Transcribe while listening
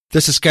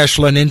This is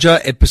Cashflow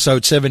Ninja,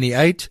 episode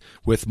 78,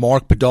 with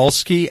Mark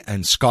Podolsky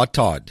and Scott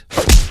Todd.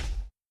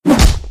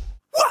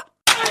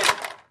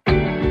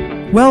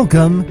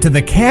 Welcome to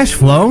the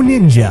Cashflow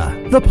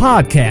Ninja, the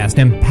podcast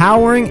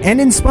empowering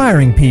and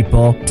inspiring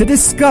people to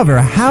discover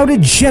how to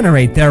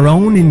generate their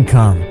own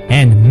income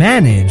and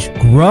manage,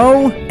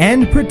 grow,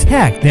 and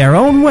protect their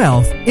own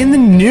wealth in the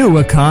new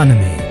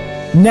economy.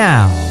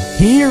 Now,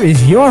 here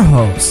is your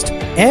host,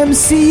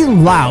 MC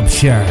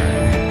Laubscher.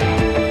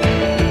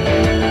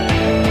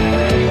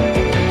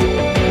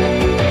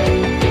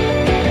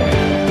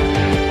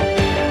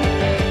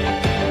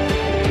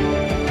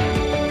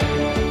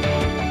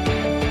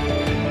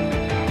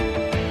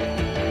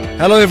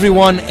 Hello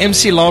everyone,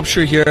 MC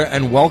Laubscher here,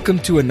 and welcome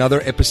to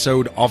another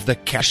episode of the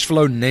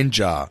Cashflow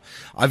Ninja.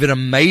 I have an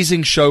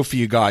amazing show for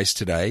you guys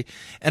today,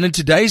 and in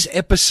today's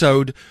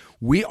episode,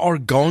 we are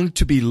going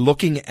to be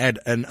looking at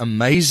an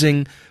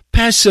amazing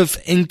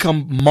passive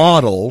income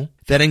model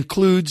that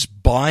includes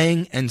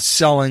buying and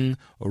selling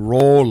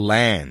raw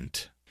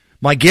land.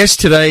 My guest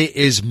today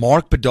is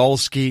Mark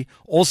Podolsky,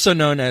 also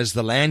known as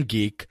the Land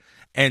Geek,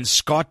 and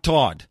Scott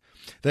Todd.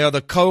 They are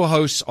the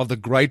co-hosts of the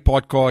great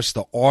podcast,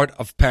 The Art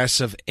of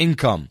Passive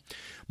Income.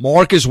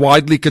 Mark is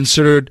widely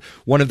considered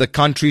one of the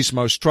country's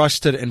most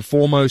trusted and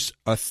foremost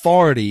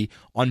authority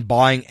on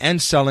buying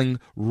and selling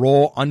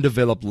raw,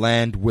 undeveloped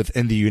land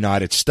within the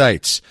United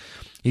States.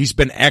 He's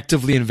been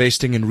actively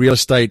investing in real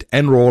estate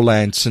and raw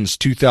land since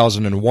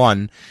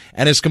 2001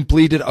 and has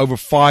completed over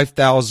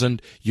 5,000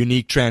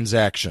 unique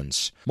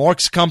transactions.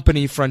 Mark's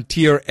company,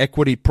 Frontier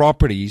Equity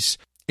Properties,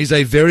 is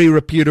a very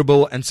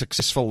reputable and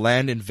successful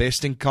land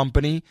investing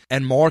company,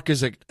 and Mark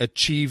has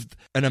achieved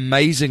an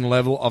amazing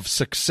level of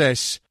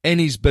success in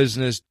his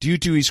business due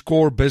to his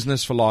core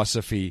business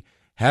philosophy,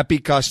 happy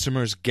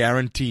customers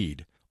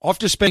guaranteed.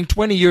 After spending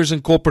 20 years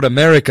in corporate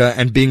America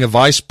and being a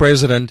vice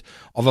president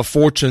of a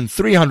Fortune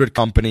 300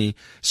 company,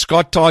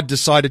 Scott Todd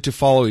decided to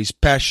follow his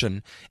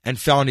passion and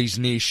found his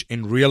niche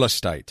in real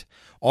estate.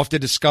 After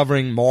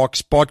discovering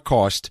Mark's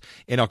podcast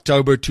in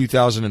October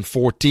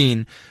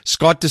 2014,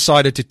 Scott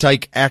decided to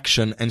take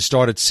action and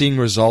started seeing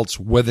results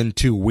within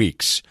 2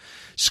 weeks.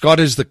 Scott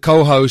is the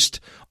co-host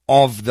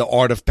of the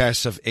Art of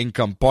Passive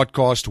Income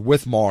podcast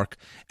with Mark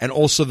and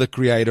also the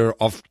creator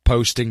of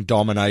Posting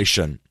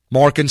Domination.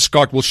 Mark and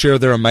Scott will share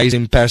their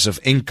amazing passive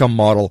income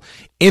model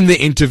in the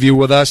interview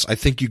with us. I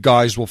think you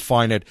guys will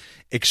find it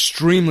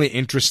extremely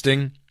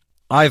interesting.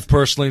 I've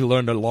personally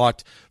learned a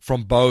lot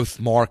from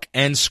both Mark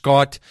and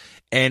Scott,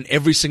 and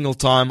every single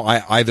time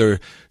I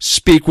either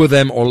speak with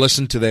them or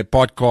listen to their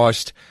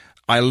podcast,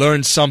 I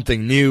learn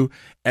something new.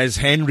 As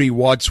Henry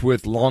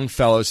Wadsworth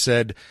Longfellow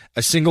said,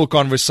 a single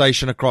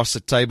conversation across the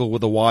table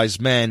with a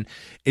wise man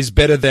is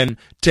better than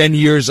 10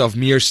 years of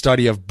mere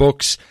study of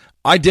books.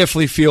 I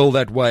definitely feel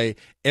that way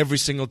every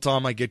single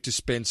time I get to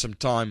spend some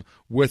time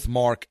with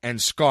Mark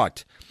and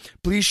Scott.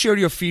 Please share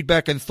your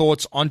feedback and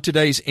thoughts on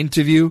today's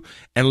interview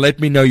and let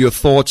me know your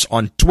thoughts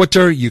on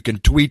Twitter. You can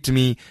tweet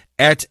me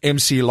at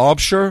MC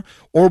Laubscher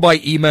or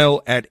by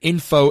email at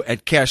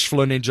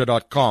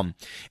info@cashflowninja.com.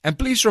 And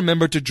please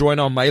remember to join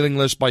our mailing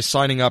list by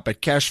signing up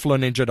at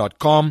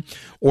cashflowninja.com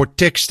or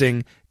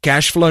texting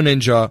Cashflow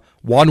Ninja,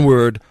 one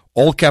word,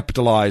 all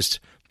capitalized,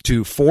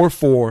 to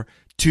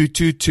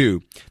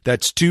 44222.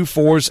 That's 2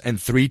 4s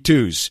and 3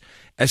 2s.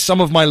 As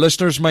some of my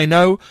listeners may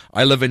know,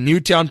 I live in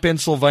Newtown,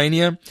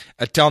 Pennsylvania,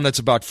 a town that's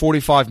about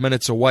 45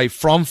 minutes away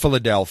from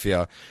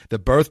Philadelphia, the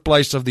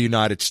birthplace of the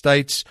United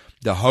States,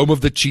 the home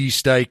of the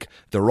cheesesteak,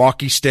 the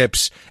Rocky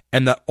Steps,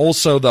 and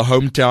also the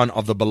hometown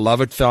of the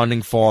beloved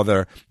founding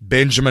father,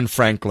 Benjamin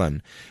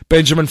Franklin.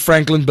 Benjamin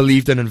Franklin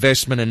believed an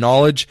investment in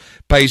knowledge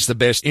pays the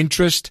best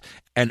interest,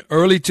 and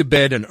early to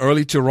bed and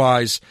early to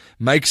rise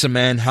makes a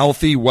man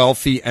healthy,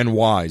 wealthy, and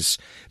wise.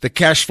 The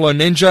Cashflow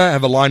Ninja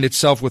have aligned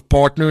itself with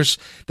partners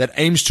that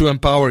aims to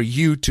empower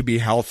you to be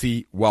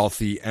healthy,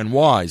 wealthy, and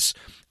wise.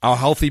 Our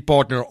healthy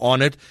partner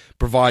on it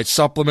provides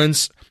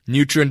supplements,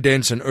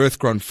 nutrient-dense and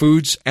earth-grown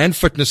foods, and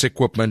fitness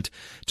equipment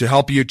to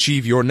help you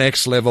achieve your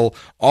next level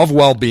of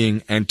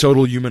well-being and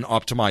total human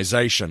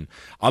optimization.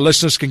 Our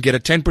listeners can get a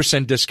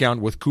 10%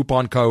 discount with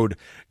coupon code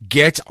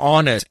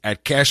GETONIT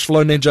at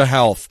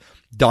cashflowninjahealth.com.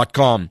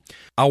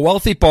 Our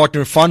wealthy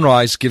partner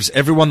Fundrise gives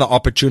everyone the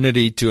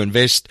opportunity to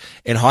invest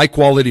in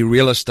high-quality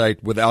real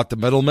estate without the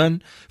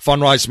middleman.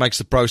 Fundrise makes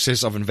the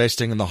process of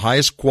investing in the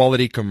highest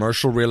quality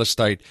commercial real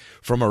estate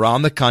from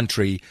around the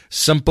country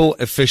simple,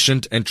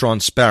 efficient, and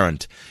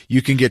transparent.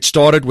 You can get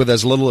started with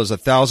as little as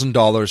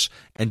 $1,000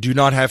 and do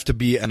not have to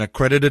be an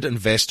accredited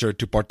investor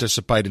to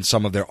participate in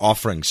some of their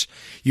offerings.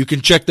 You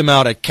can check them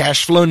out at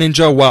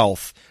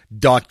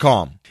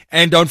cashflowninjawealth.com.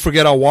 And don't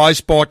forget our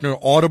wise partner,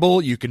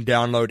 Audible. You can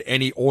download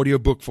any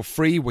audiobook for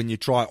free when you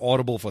try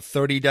Audible for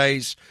 30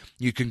 days.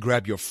 You can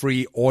grab your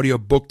free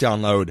audiobook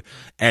download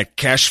at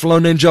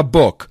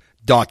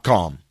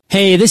cashflowninjabook.com.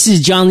 Hey, this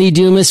is John Lee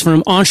Dumas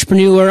from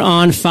Entrepreneur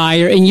on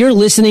Fire, and you're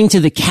listening to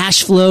the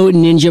Cashflow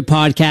Ninja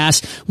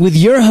podcast with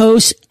your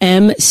host,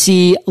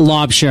 MC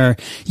Laubscher.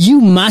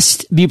 You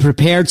must be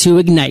prepared to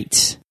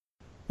ignite.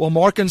 Well,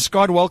 Mark and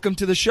Scott, welcome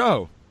to the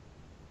show.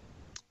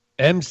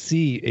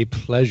 MC, a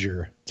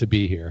pleasure to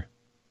be here.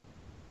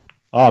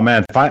 Oh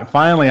man!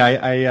 Finally,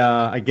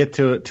 I get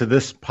to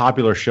this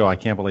popular show. I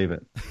can't believe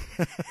it.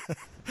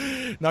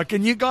 Now,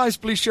 can you guys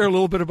please share a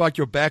little bit about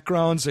your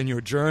backgrounds and your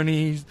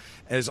journeys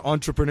as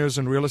entrepreneurs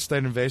and real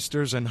estate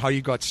investors, and how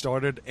you got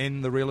started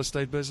in the real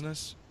estate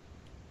business?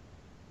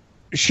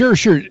 Sure.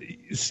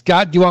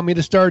 Scott, do you want me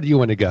to start, or do you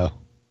want to go?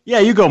 Yeah,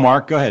 you go,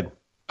 Mark. Go ahead.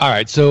 All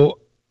right. So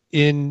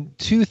in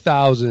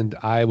 2000,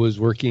 I was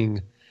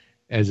working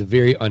as a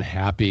very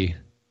unhappy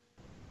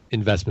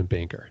investment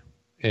banker,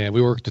 and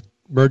we worked with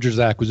mergers,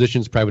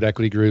 acquisitions, private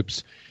equity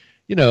groups,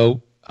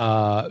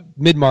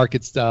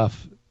 mid-market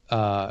stuff,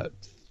 $10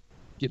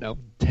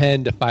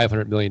 to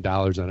 $500 million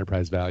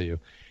enterprise value.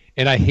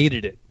 And I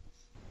hated it.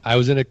 I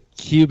was in a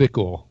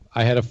cubicle.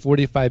 I had a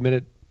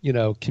 45-minute,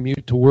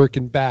 commute to work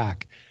and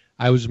back.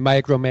 I was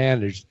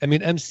micromanaged. I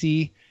mean,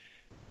 MC,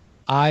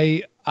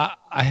 I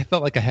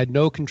felt like I had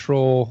no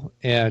control,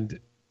 and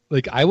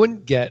like I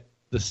wouldn't get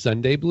the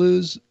Sunday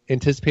blues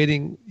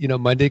anticipating,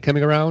 Monday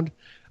coming around.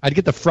 I'd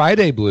get the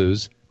Friday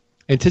blues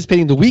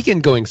anticipating the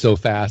weekend going so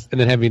fast and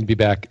then having to be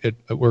back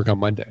at work on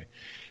Monday.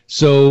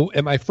 So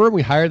at my firm,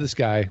 we hired this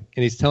guy,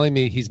 and he's telling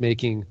me he's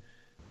making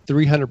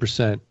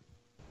 300%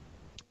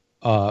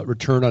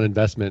 return on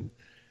investment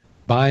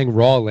buying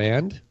raw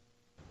land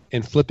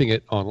and flipping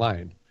it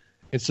online.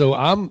 And so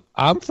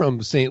I'm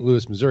from St.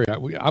 Louis, Missouri.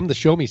 I'm the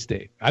show me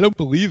state. I don't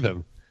believe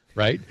him,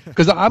 right?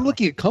 Because I'm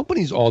looking at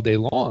companies all day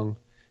long,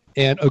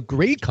 and a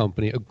great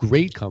company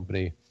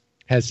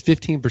has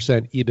 15%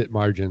 EBIT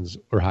margins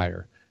or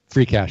higher.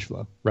 Free cash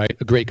flow, right?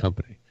 A great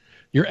company.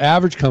 Your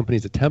average company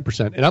is at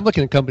 10%, and I'm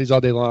looking at companies all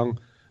day long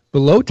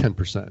below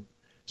 10%.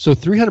 So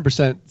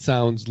 300%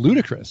 sounds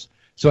ludicrous.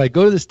 So I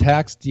go to this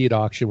tax deed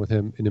auction with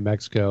him in New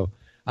Mexico.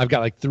 I've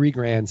got like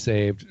 $3,000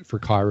 saved for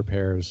car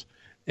repairs,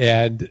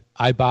 and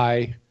I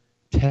buy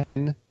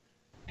 10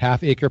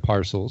 half-acre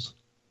parcels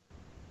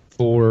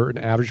for an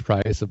average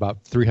price of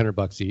about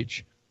 $300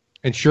 each.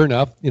 And sure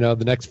enough,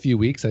 the next few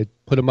weeks I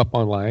put them up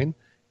online,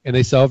 and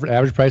they sell for an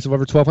average price of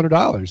over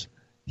 $1,200.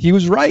 He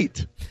was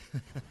right.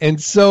 And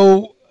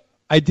so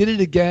I did it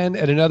again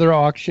at another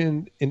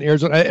auction in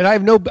Arizona. And I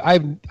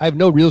have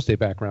no real estate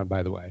background,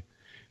 by the way.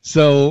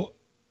 So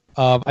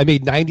I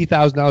made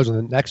 $90,000 on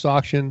the next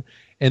auction.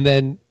 And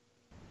then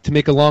to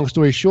make a long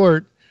story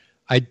short,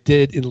 I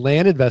did in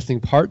land investing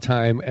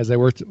part-time as I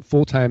worked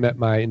full-time at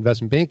my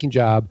investment banking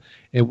job.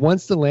 And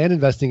once the land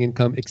investing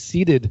income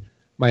exceeded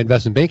my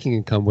investment banking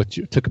income, which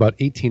took about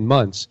 18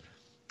 months,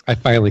 I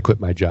finally quit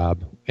my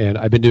job. And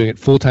I've been doing it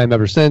full-time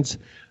ever since.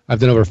 I've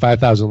done over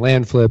 5,000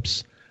 land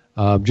flips.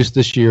 Just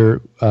this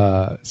year,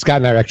 Scott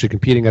and I are actually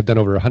competing. I've done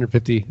over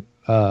 150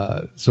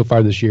 so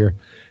far this year.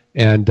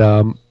 And,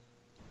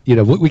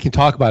 we can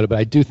talk about it, but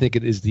I do think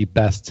it is the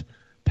best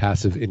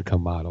passive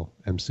income model,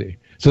 MC.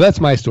 So that's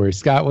my story.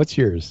 Scott, what's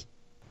yours?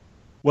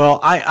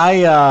 Well,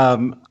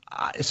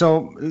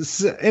 so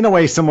in a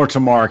way similar to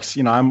Mark's,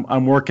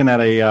 I'm working at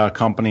a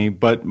company,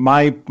 but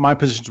my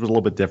position was a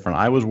little bit different.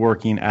 I was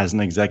working as an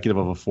executive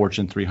of a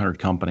Fortune 300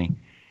 company.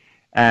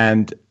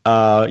 And,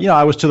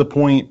 I was to the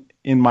point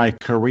in my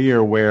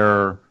career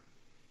where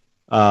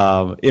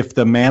if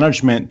the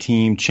management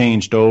team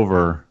changed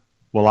over,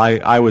 well,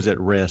 I was at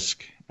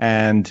risk.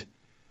 And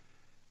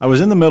I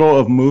was in the middle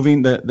of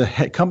moving.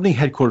 The company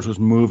headquarters was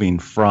moving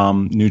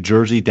from New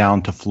Jersey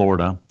down to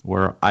Florida,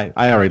 where I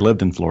already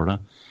lived in Florida.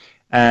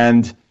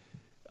 And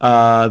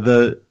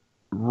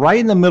right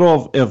in the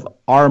middle of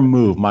our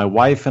move, my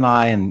wife and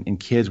I and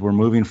kids were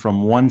moving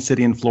from one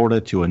city in Florida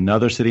to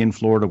another city in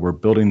Florida. We're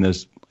building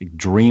this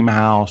dream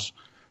house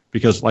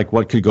because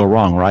what could go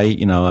wrong, right?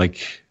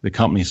 The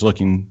company's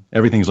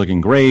everything's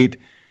looking great.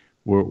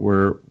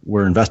 We're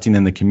investing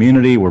in the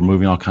community. We're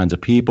moving all kinds of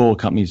people.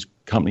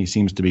 Company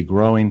seems to be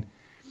growing.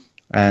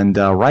 And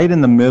right in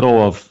the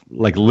middle of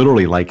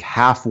literally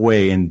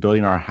halfway in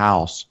building our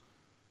house,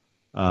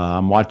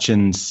 I'm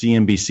watching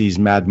CNBC's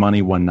Mad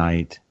Money one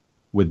night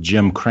with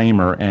Jim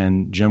Cramer,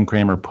 and Jim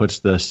Cramer puts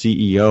the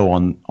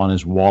CEO on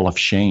his wall of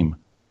shame.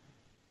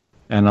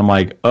 And I'm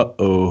like,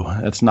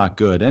 uh-oh, that's not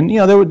good. And,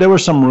 there were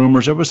some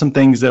rumors. There were some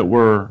things that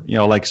were,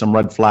 some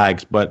red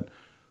flags. But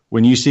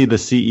when you see the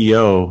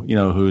CEO,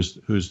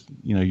 who's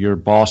your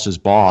boss's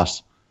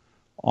boss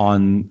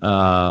on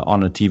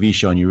a TV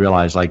show, and you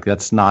realize,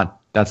 that's not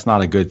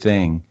a good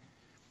thing.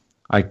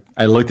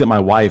 I looked at my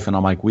wife, and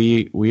I'm like,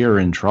 we are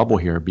in trouble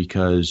here,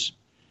 because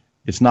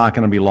it's not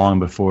going to be long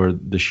before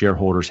the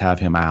shareholders have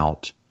him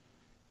out.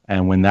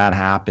 And when that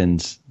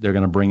happens, they're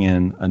going to bring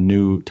in a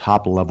new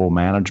top-level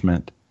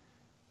management.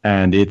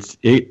 And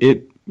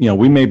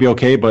we may be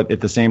okay, but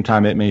at the same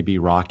time, it may be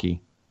rocky.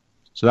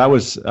 So that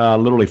was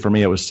literally for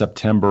me, it was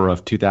September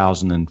of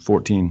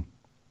 2014.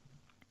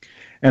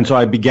 And so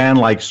I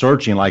began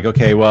searching,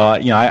 okay, well,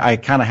 I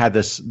kind of had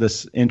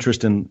this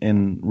interest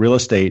in real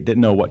estate, didn't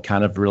know what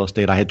kind of real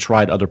estate. I had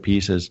tried other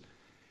pieces.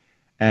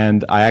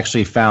 And I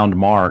actually found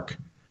Mark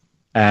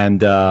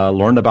and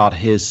learned about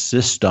his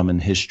system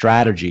and his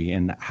strategy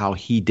and how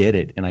he did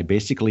it. And I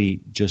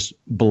basically just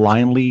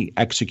blindly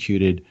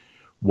executed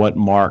what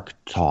Mark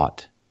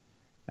taught.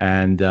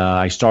 And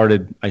I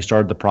started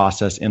the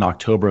process in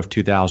October of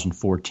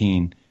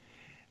 2014.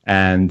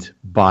 And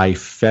by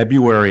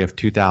February of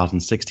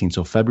 2016,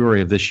 so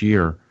February of this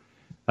year,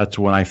 that's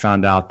when I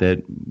found out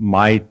that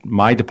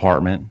my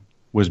department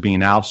was being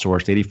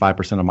outsourced.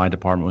 85% of my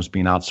department was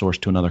being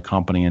outsourced to another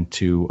company and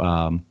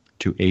to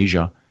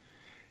Asia,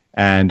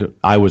 and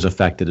I was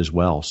affected as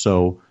well.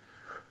 So,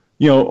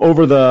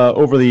 over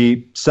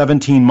the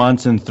 17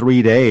 months and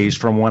 3 days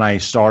from when I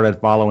started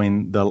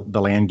following the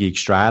Land Geek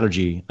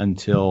strategy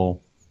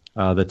until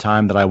the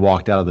time that I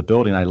walked out of the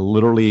building, I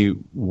literally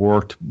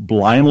worked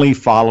blindly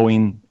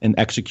following and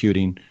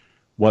executing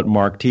what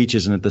Mark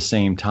teaches, and at the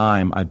same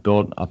time, I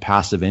built a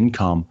passive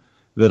income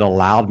that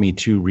allowed me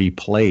to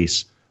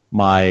replace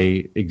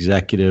my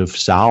executive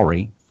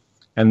salary.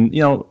 And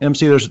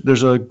MC,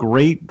 there's a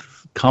great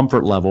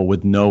comfort level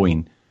with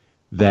knowing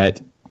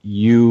that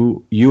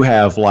you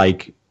have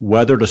like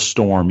weathered a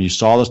storm. You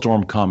saw the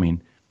storm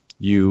coming.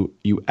 You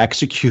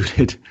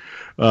executed,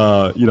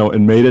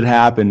 and made it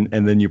happen,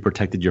 and then you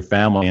protected your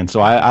family. And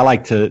so I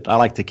like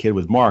to kid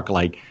with Mark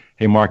like,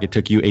 hey, Mark, it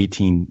took you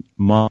 18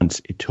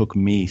 months. It took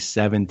me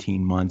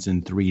 17 months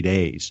and 3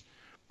 days.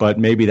 But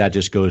maybe that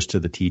just goes to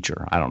the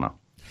teacher. I don't know.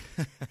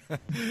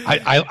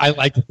 I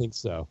like to think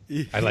so.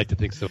 I like to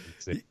think so.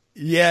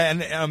 Yeah,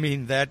 and I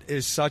mean, that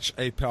is such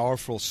a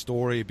powerful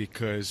story,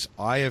 because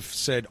I have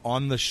said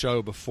on the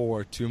show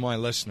before to my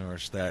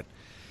listeners that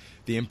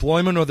the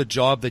employment or the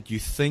job that you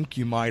think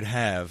you might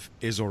have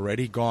is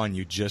already gone.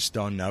 You just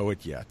don't know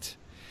it yet.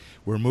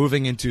 We're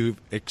moving into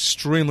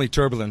extremely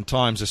turbulent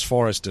times as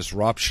far as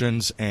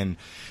disruptions, and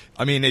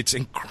I mean, it's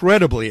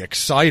incredibly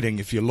exciting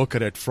if you look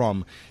at it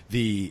from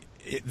the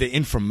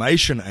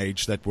information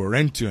age that we're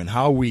into, and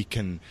how we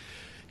can,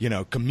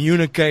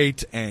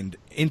 communicate and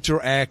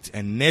interact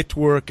and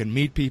network and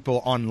meet people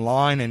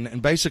online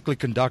and basically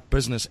conduct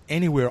business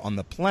anywhere on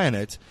the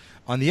planet.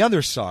 On the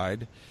other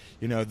side,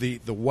 the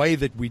way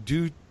that we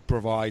do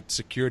provide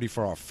security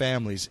for our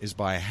families is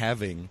by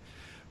having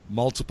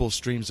multiple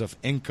streams of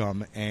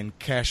income and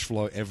cash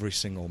flow every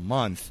single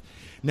month.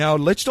 Now,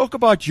 let's talk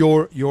about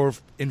your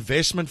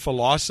investment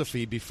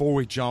philosophy before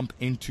we jump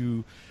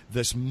into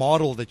this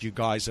model that you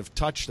guys have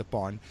touched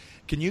upon.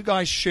 Can you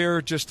guys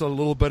share just a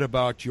little bit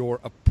about your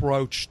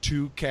approach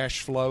to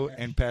cash flow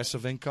and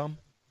passive income?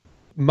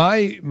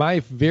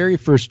 My very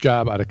first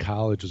job out of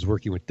college was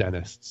working with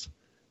dentists,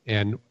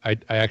 and I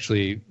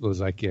actually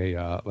was like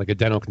a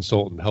dental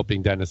consultant,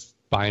 helping dentists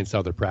buy and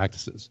sell their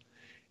practices.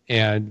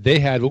 And they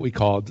had what we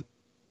called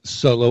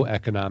solo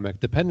economic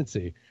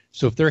dependency.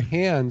 So if their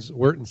hands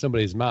weren't in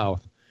somebody's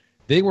mouth,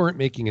 they weren't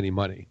making any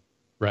money,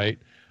 right?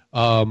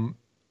 So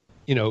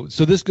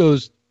this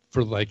goes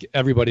for like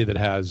everybody that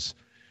has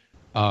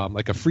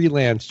like a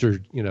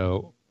freelancer,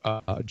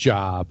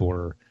 job,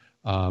 or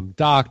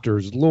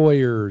doctors,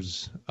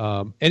 lawyers,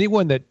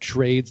 anyone that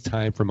trades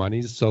time for money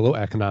is solo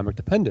economic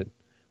dependent,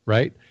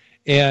 right?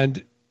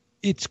 And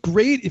it's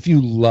great if you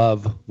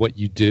love what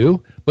you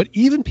do, but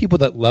even people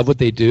that love what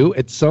they do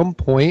at some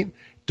point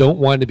don't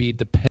want to be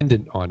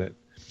dependent on it.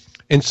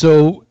 And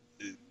so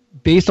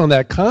based on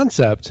that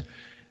concept,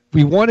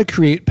 we want to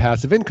create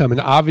passive income. And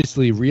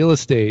obviously real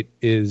estate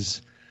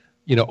is,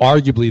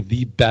 arguably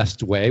the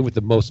best way with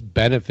the most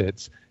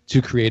benefits to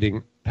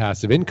creating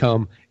passive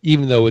income,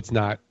 even though it's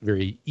not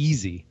very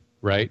easy,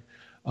 right?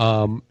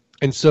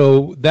 And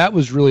so that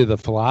was really the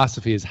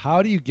philosophy, is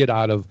how do you get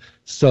out of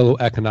solo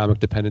economic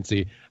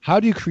dependency? How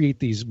do you create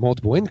these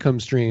multiple income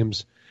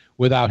streams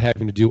without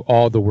having to do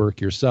all the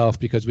work yourself?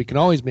 Because we can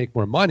always make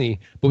more money,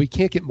 but we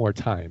can't get more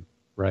time,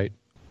 right?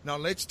 Now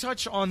let's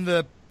touch on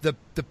the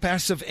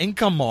passive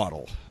income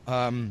model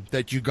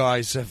that you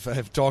guys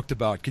have talked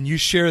about. Can you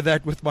share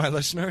that with my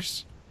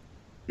listeners?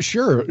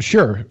 Sure.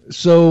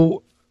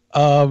 So,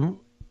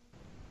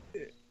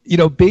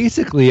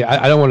 basically,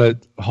 I don't want to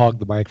hog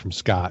the mic from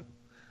Scott.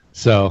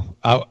 So,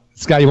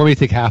 Scott, you want me to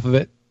take half of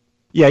it?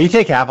 Yeah, you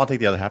take half. I'll take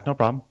the other half. No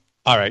problem.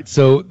 All right.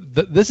 So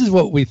this is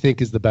what we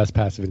think is the best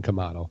passive income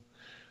model.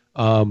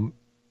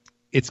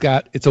 It's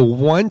a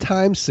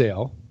one-time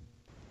sale,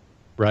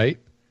 right,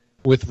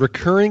 with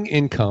recurring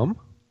income,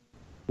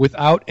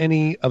 without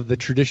any of the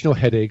traditional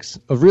headaches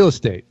of real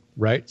estate,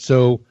 right?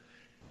 So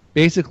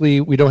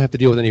basically, we don't have to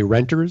deal with any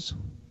renters,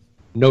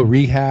 no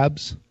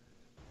rehabs,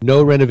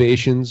 no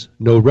renovations,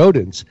 no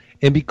rodents.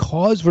 And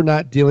because we're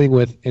not dealing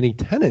with any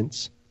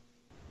tenants,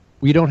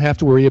 we don't have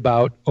to worry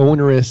about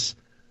onerous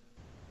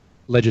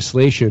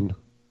legislation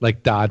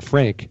like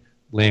Dodd-Frank.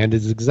 Land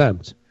is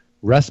exempt.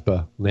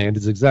 RESPA, land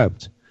is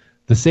exempt.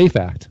 The SAFE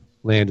Act,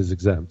 land is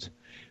exempt.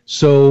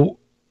 So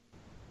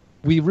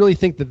we really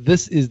think that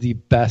this is the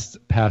best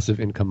passive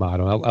income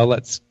model. I'll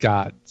let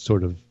Scott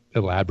sort of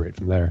elaborate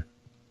from there.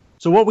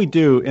 So what we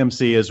do,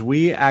 MC, is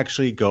we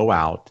actually go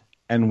out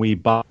and we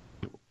buy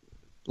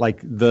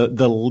like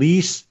the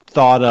least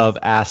thought of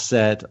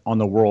asset on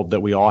the world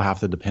that we all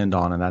have to depend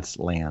on, and that's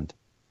land.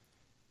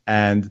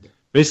 And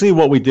basically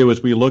what we do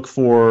is we look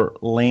for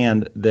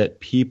land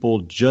that people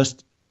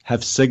just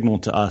have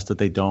signaled to us that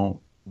they don't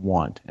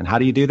want. And how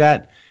do you do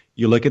that?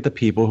 you look at the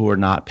people who are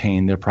not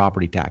paying their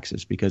property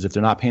taxes, because if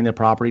they're not paying their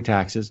property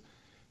taxes,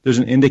 there's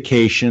an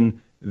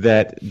indication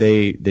that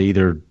they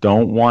either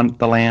don't want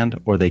the land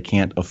or they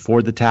can't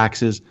afford the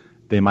taxes.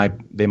 They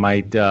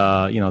might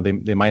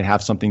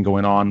have something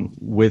going on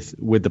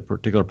with the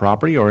particular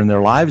property or in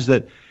their lives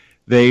that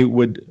they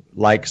would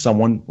like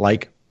someone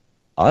like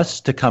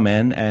us to come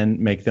in and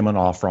make them an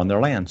offer on their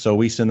land. So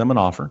we send them an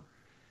offer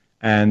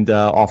and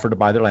offer to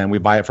buy their land. We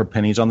buy it for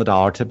pennies on the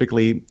dollar,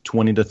 typically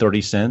 20 to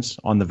 30 cents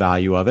on the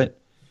value of it.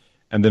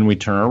 And then we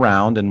turn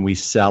around and we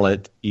sell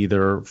it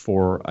either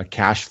for a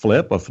cash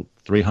flip of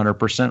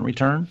 300%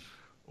 return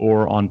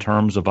or on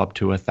terms of up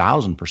to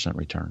 1,000%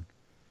 return.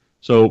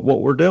 So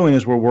what we're doing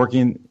is we're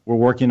working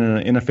in an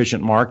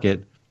inefficient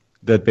market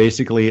that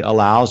basically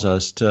allows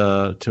us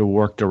to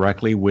work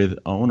directly with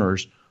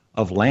owners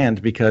of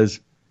land, because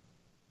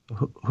not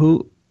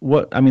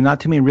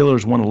too many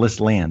realtors want to list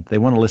land. They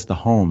want to list the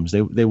homes.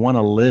 They want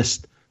to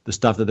list the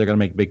stuff that they're going to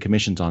make big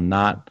commissions on,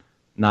 not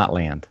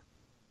land.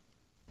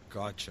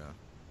 Gotcha.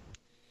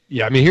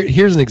 Yeah, I mean,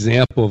 here's an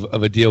example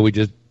of a deal we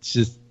just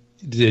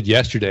did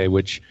yesterday,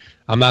 which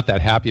I'm not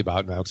that happy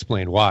about, and I'll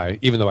explain why,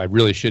 even though I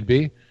really should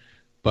be.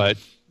 But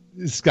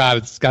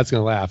Scott's going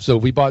to laugh. So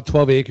we bought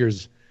 12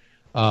 acres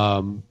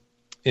in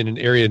an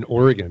area in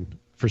Oregon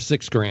for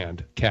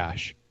 $6,000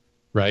 cash,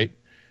 right?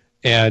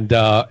 And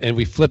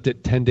we flipped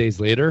it 10 days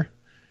later,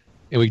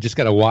 and we just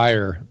got a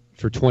wire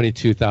for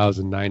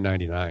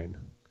 $22,999.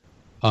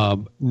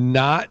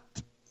 Not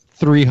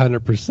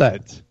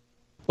 300%,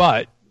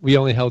 but we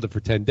only held it for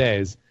 10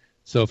 days.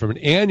 So from an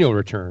annual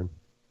return,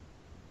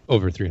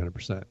 over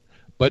 300%.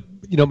 But,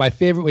 my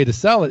favorite way to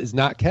sell it is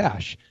not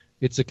cash.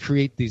 It's to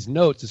create these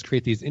notes, it's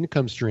create these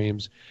income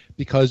streams,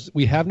 because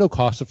we have no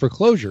cost of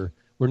foreclosure.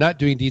 We're not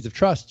doing deeds of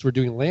trust. We're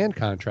doing land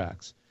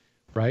contracts,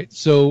 right?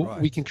 So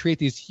we can create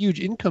these huge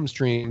income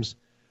streams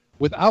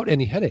without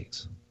any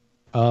headaches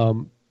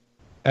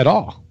at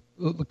all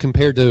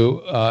compared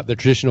to the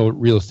traditional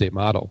real estate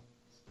model.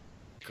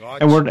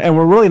 Gotcha. And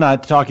we're really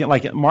not talking,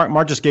 like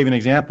Mark just gave an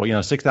example,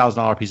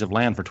 $6,000 piece of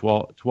land for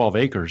 12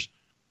 acres.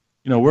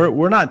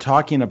 We're not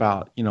talking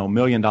about, $1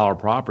 million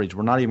properties.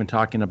 We're not even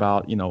talking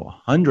about,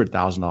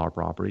 $100,000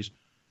 properties.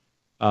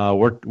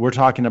 We're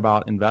talking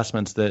about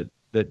investments that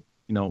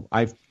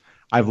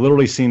I've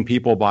literally seen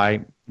people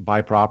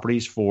buy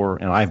properties for,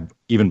 and I've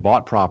even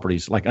bought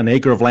properties like an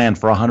acre of land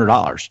for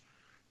 $100.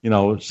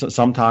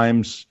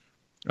 Sometimes,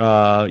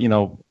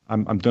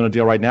 I'm doing a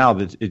deal right now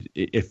that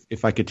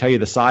if I could tell you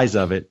the size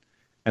of it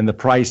and the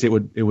price, it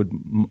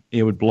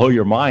would blow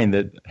your mind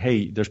that,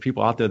 hey, there's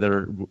people out there that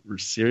are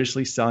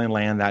seriously selling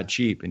land that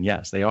cheap, and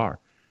yes, they are,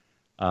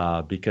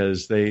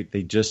 because they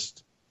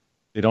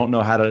don't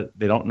know how to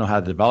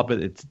develop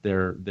it. It's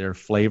their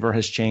flavor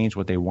has changed,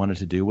 what they wanted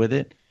to do with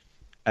it,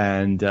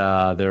 and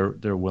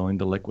they're willing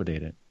to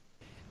liquidate it.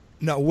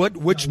 Now,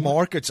 which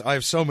markets? I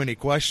have so many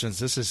questions.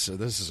 This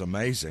is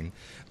amazing.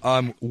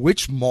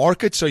 Which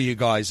markets are you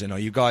guys in? Are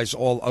you guys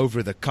all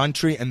over the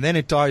country? And then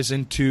it ties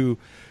into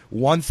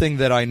one thing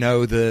that I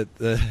know that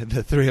the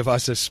three of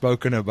us have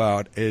spoken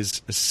about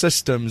is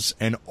systems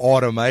and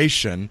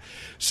automation.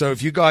 So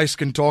if you guys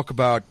can talk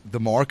about the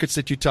markets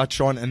that you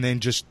touch on, and then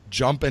just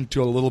jump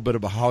into a little bit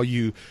about how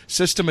you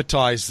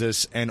systematize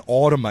this and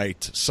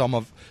automate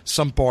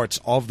some parts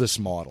of this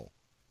model.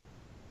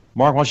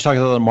 Mark, why don't you talk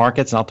about the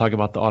markets, and I'll talk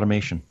about the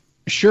automation.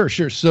 Sure.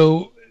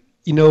 So,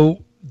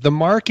 the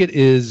market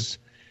is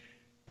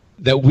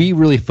that we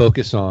really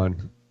focus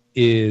on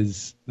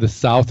is the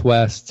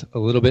Southwest, a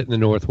little bit in the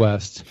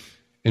Northwest,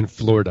 and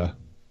Florida,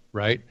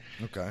 right?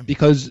 Okay.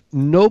 Because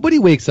nobody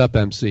wakes up,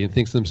 MC, and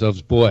thinks to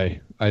themselves, boy,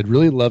 I'd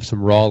really love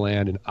some raw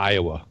land in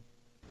Iowa,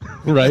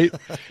 right?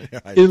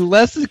 Right.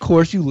 Unless, of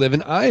course, you live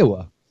in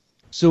Iowa.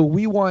 So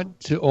we want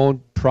to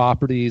own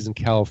properties in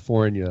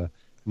California,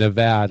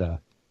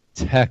 Nevada,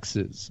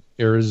 Texas,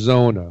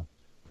 Arizona,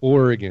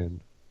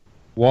 Oregon,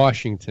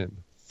 Washington,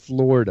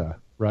 Florida,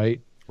 right?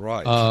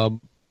 Right.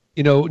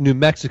 New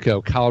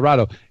Mexico,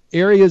 Colorado,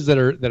 areas that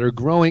are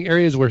growing,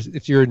 areas where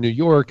if you're in New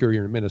York or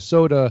you're in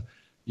Minnesota,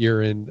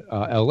 you're in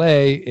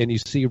LA, and you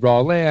see raw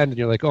land and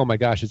you're like, oh my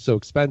gosh, it's so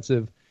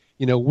expensive.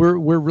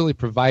 We're really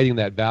providing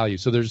that value.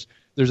 So there's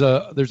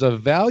a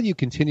value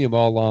continuum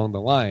all along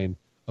the line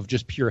of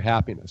just pure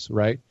happiness,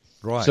 right?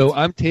 Right. So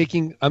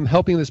I'm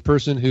helping this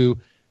person who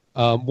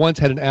once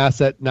had an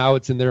asset, now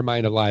it's in their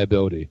mind a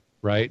liability,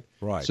 right?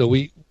 Right. So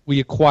we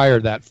acquire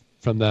that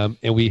from them,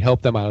 and we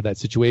help them out of that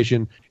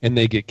situation, and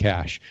they get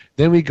cash.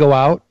 Then we go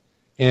out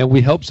and we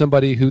help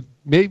somebody who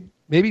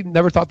maybe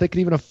never thought they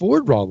could even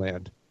afford raw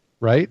land,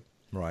 right?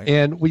 Right.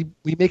 And we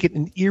make it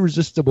an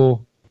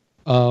irresistible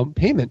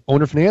payment,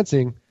 owner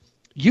financing,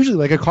 usually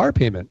like a car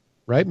payment,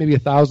 right? Maybe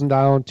 $1,000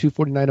 down,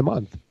 $249 a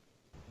month.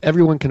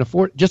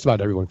 Just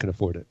about everyone can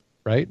afford it,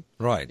 right?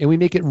 Right. And we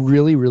make it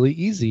really, really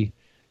easy.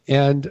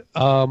 And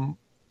from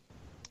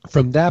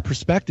that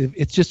perspective,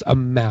 it's just a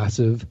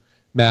massive,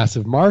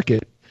 massive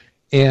market,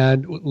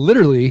 and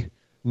literally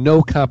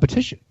no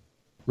competition,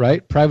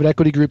 right? Private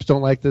equity groups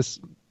don't like this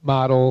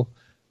model.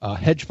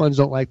 Hedge funds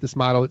don't like this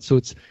model. So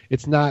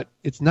it's not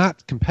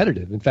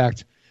competitive. In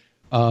fact,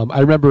 I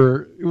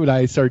remember when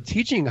I started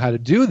teaching how to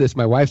do this,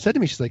 my wife said to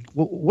me, she's like,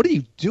 well, what are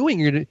you doing?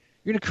 You're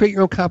gonna create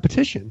your own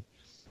competition.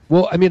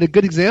 Well, I mean, a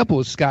good example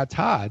is Scott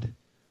Todd.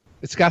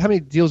 Scott, how many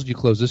deals have you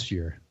closed this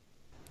year?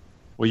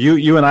 Well,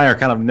 you and I are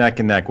kind of neck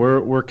and neck.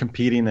 We're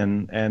competing,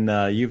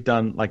 and you've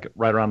done like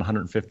right around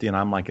 150, and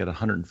I'm like at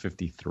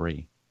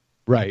 153.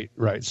 Right.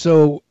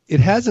 So it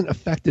hasn't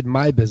affected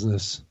my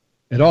business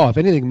at all. If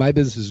anything, my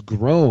business has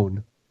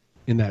grown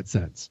in that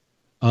sense,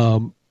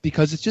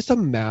 because it's just a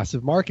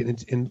massive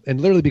market, and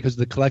literally because of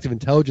the collective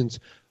intelligence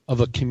of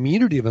a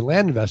community of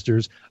land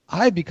investors,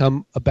 I've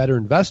become a better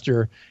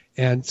investor.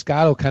 And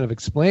Scott will kind of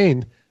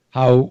explain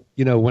how,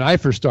 when I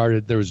first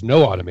started, there was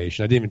no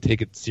automation. I didn't even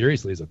take it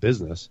seriously as a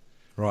business.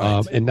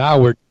 Right. And now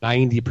we're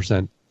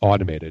 90%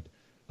 automated.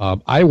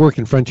 I work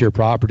in Frontier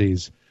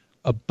Properties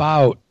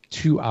about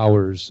 2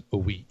 hours a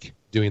week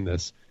doing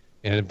this,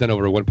 and I've done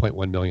over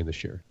 1.1 million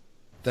this year.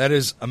 That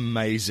is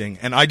amazing.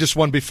 And I just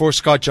want, before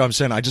Scott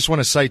jumps in, I just want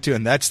to say too,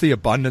 and that's the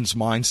abundance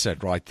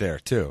mindset right there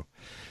too,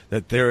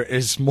 that there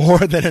is more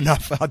than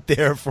enough out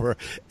there for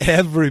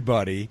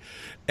everybody.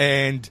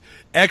 And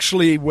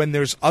actually, when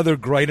there's other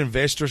great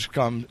investors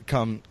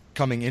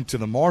coming into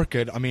the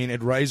market, I mean,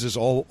 it raises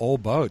all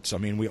boats. I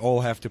mean, we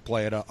all have to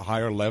play at a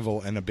higher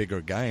level and a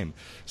bigger game.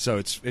 So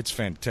it's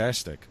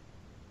fantastic.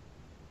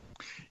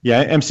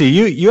 Yeah, MC,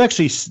 you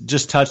actually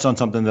just touched on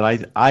something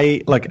that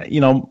I like.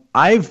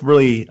 I've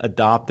really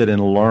adopted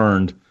and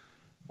learned,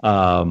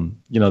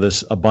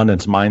 this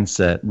abundance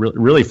mindset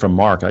really from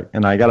Mark.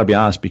 And I got to be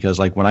honest, because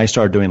like when I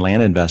started doing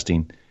land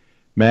investing,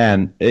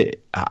 man,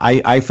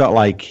 I felt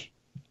like,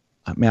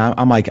 man,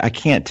 I'm like, I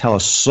can't tell a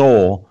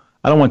soul.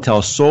 I don't want to tell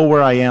a soul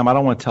where I am. I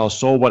don't want to tell a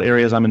soul what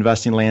areas I'm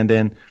investing land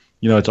in.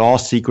 It's all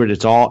secret.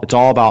 It's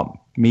all about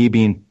me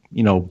being,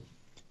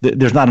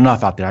 there's not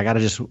enough out there. I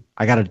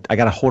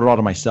gotta hold it all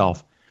to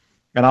myself.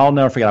 And I'll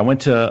never forget, I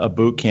went to a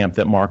boot camp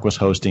that Mark was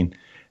hosting,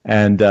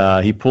 and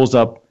he pulls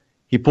up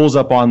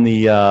on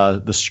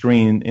the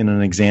screen in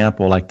an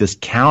example, like this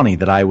county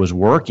that I was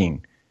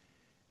working,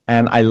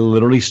 and I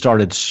literally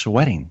started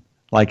sweating.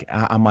 Like,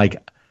 I'm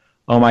like,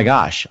 oh my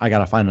gosh, I got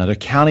to find another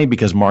county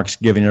because Mark's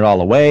giving it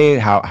all away.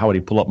 How would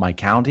he pull up my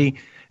county?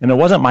 And it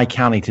wasn't my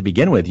county to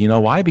begin with. You know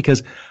why?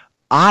 Because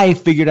I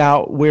figured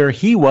out where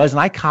he was,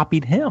 and I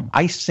copied him.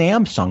 I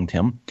Samsunged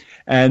him,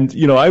 and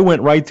I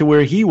went right to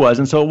where he was.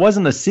 And so it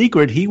wasn't a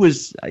secret. He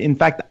was, in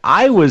fact,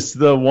 I was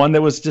the one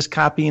that was just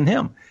copying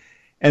him.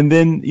 And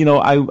then,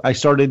 I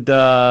started,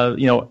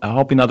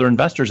 helping other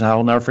investors, and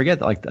I'll never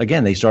forget, like,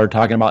 again, they started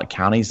talking about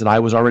counties that I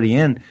was already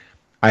in.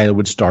 I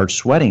would start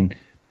sweating.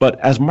 But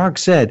as Mark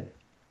said,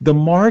 the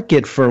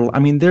market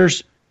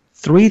there's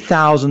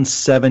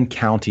 3,007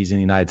 counties in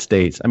the United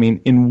States. I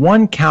mean, in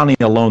one county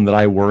alone that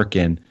I work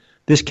in,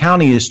 this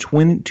county is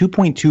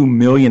 2.2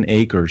 million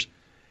acres,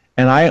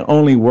 and I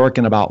only work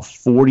in about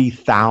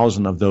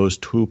 40,000 of those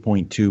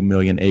 2.2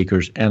 million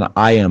acres, and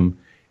I am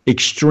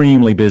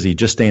extremely busy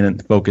just staying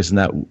focused in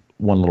that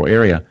one little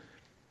area.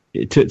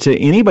 To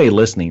anybody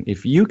listening,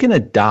 if you can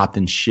adopt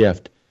and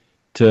shift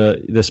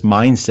to this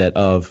mindset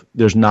of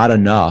there's not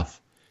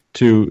enough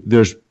to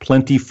there's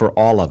plenty for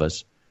all of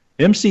us,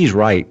 MC's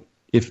right.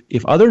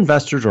 If other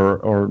investors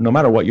or no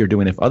matter what you're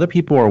doing, if other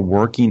people are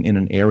working in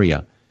an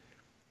area,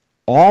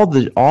 all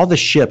the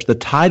ships, the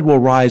tide will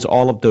rise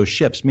all of those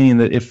ships, meaning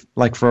that if,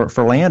 like for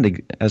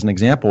land, as an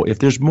example, if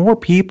there's more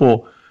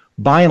people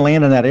buying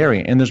land in that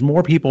area and there's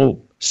more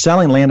people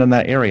selling land in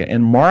that area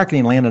and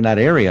marketing land in that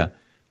area,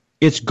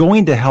 it's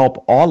going to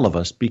help all of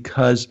us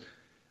because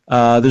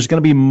there's going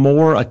to be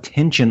more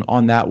attention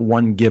on that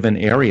one given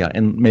area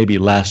and maybe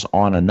less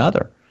on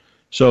another.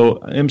 So,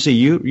 MC,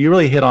 you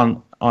really hit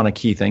on a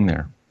key thing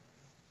there.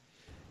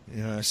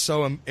 Yeah,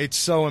 so it's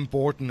so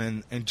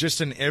important, and just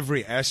in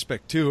every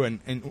aspect too.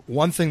 And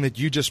one thing that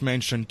you just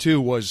mentioned too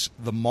was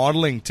the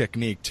modeling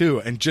technique too.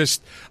 And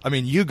just,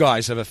 you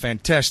guys have a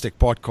fantastic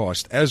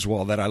podcast as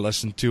well that I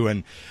listen to,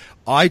 and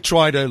I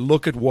try to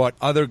look at what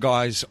other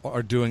guys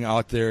are doing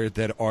out there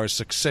that are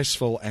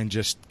successful and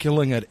just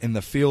killing it in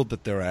the field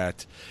that they're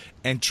at,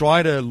 and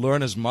try to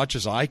learn as much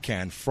as I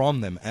can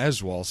from them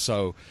as well.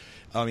 So,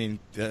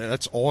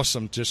 that's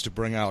awesome just to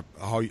bring out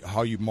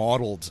how you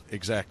modeled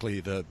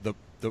exactly the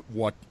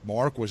what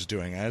Mark was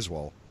doing as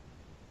well.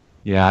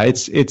 Yeah,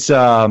 it's if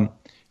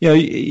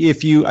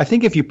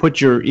you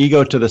put your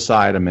ego to the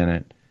side a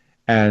minute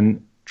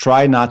and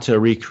try not to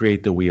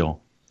recreate the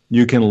wheel,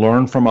 you can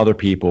learn from other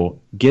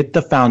people, get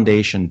the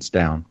foundations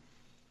down,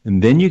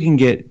 and then you can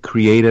get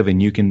creative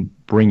and you can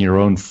bring your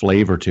own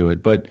flavor to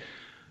it. But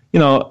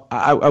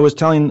I was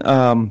telling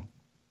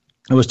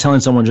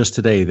someone just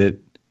today that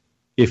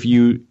if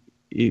you're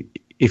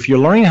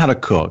learning how to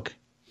cook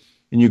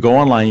and you go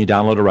online, you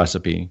download a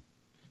recipe,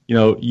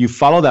 you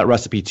follow that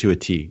recipe to a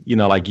T,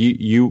 like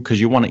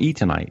because you want to eat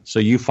tonight. So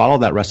you follow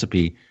that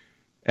recipe,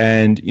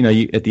 and,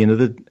 at the end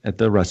of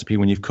the recipe,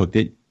 when you've cooked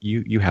it,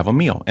 you have a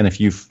meal. And if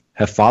you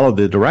have followed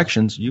the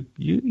directions, you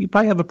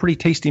probably have a pretty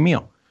tasty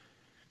meal.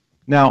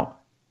 Now,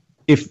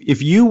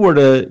 if you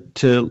were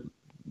to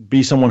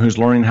be someone who's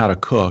learning how to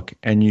cook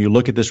and you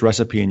look at this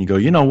recipe and you go,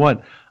 you know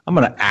what, I'm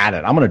going to add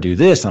it. I'm going to do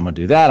this. I'm going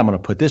to do that. I'm going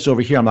to put this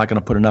over here. I'm not going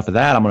to put enough of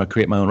that. I'm going to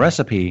create my own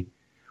recipe.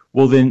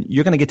 Well, then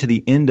you're going to get to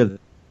the end of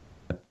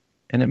it,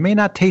 and it may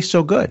not taste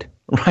so good,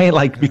 right?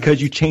 Like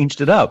because you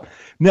changed it up.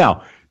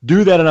 Now,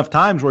 do that enough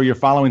times where you're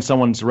following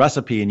someone's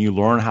recipe and you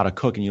learn how to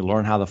cook and you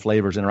learn how the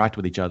flavors interact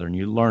with each other and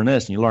you learn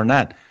this and you learn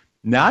that.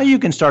 Now you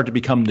can start to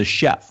become the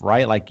chef,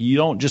 right? Like you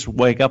don't just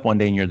wake up one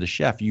day and you're the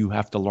chef. You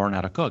have to learn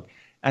how to cook.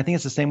 I think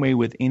it's the same way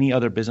with any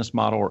other business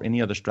model or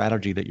any other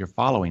strategy that you're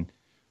following.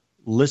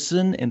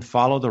 Listen and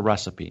follow the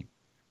recipe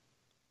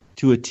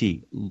to a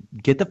T.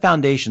 Get the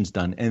foundations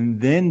done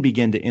and then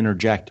begin to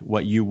interject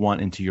what you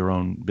want into your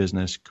own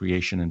business,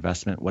 creation,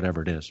 investment,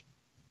 whatever it is.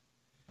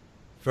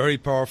 Very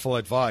powerful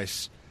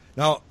advice.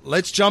 Now,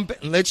 let's jump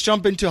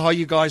into how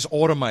you guys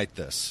automate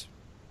this.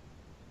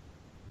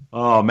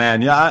 Oh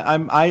man, yeah,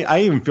 I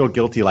even feel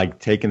guilty like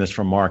taking this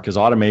from Mark because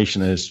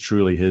automation is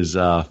truly his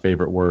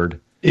favorite word.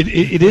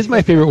 It is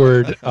my favorite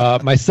word.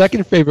 My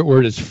second favorite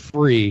word is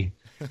free.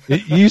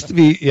 It used to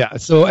be, yeah.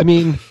 So I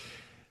mean,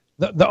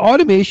 the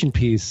automation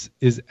piece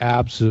is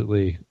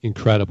absolutely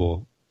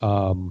incredible,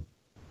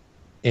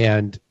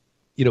 and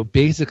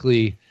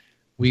basically,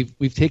 we've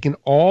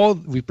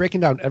broken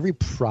down every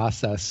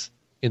process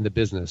in the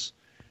business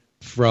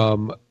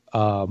from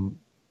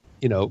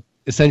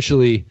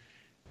essentially.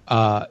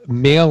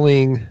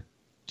 Mailing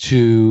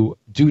to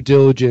due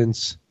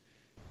diligence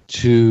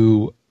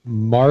to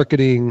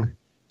marketing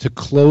to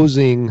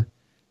closing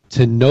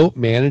to note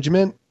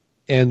management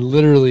and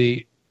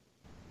literally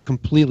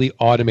completely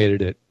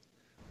automated it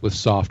with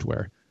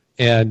software.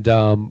 And,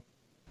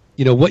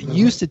 what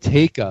used to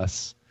take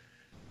us,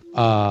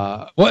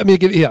 so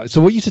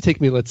what used to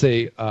take me, let's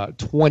say,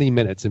 20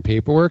 minutes in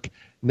paperwork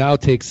now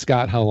takes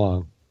Scott how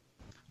long?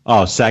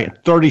 Oh,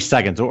 30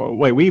 seconds.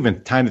 Wait, we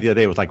even timed it the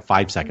other day. It was like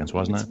 5 seconds,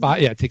 wasn't it?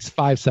 It takes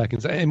 5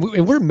 seconds. And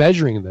we're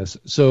measuring this.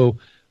 So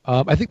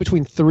I think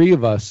between three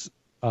of us,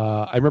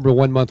 I remember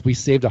one month we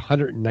saved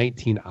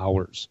 119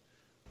 hours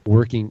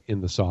working in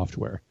the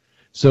software.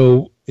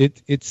 So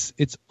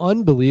it's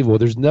unbelievable.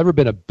 There's never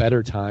been a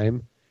better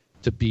time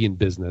to be in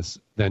business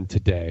than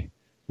today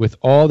with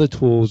all the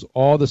tools,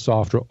 all the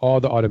software, all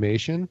the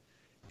automation.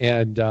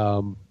 And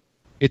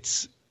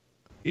it's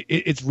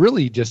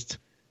really just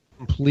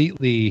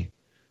completely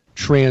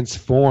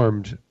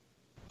transformed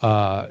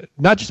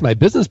not just my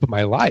business but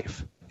my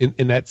life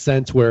in that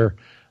sense where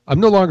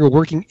I'm no longer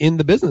working in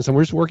the business and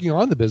we're just working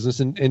on the business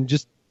and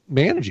just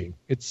managing.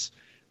 It's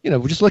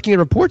we're just looking at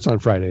reports on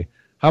Friday.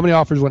 How many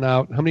offers went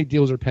out? How many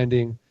deals are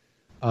pending?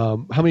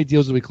 How many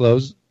deals did we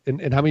close?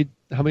 And how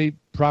many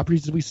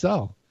properties did we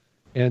sell?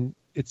 And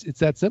it's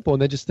that simple.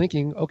 And then just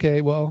thinking,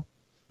 okay, well,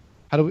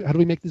 how do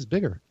we make this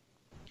bigger?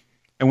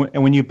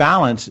 And when you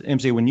balance,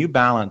 MC,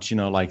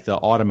 like the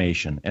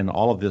automation and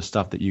all of this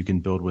stuff that you can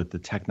build with the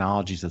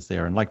technologies that's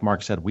there, and like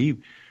Mark said,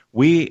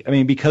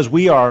 because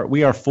we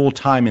are full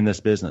time in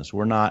this business.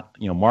 We're not,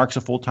 Mark's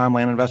a full time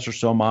land investor,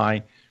 so am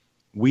I.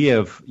 We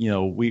have,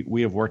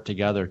 we have worked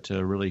together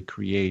to really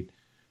create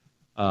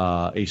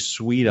a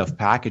suite of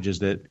packages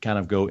that kind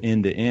of go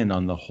end to end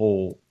on the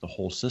whole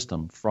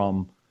system,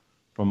 from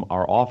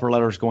our offer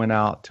letters going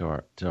out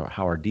to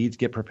how our deeds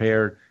get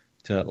prepared,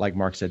 to, like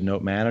Mark said,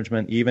 note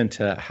management, even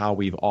to how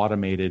we've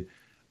automated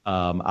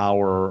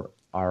our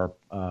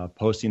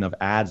posting of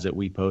ads that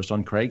we post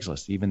on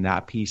Craigslist. Even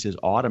that piece is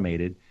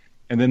automated.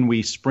 And then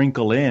we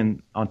sprinkle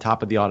in, on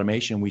top of the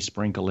automation,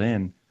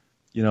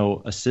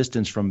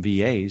 assistance from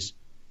VAs.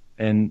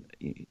 And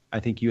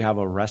I think you have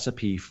a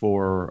recipe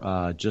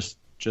for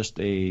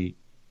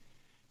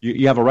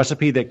you have a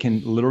recipe that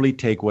can literally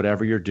take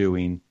whatever you're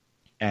doing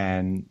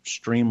and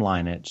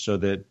streamline it so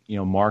that,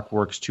 Mark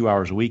works 2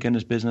 hours a week in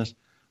his business.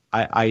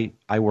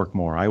 I work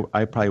more.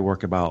 I probably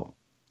work about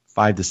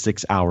 5 to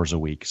 6 hours a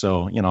week.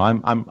 So,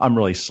 I'm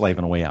really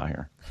slaving away out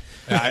here.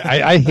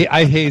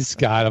 I hate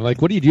Scott. I'm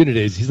like, what are you doing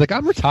today? He's like,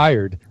 I'm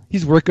retired.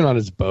 He's working on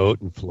his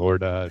boat in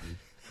Florida.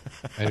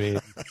 I mean,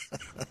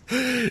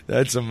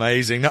 that's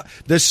amazing. Now,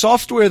 the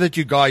software that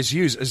you guys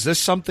use, is this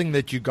something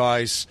that you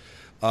guys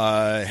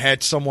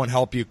had someone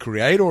help you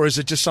create, or is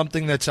it just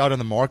something that's out in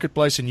the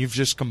marketplace and you've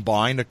just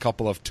combined a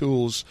couple of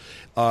tools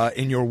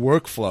in your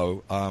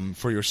workflow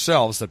for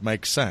yourselves that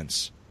makes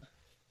sense?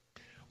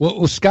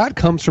 Well, Scott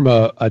comes from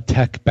a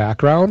tech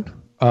background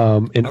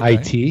in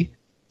IT.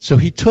 So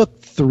he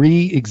took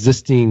 3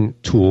 existing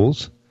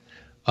tools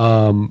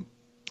and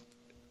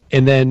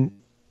then,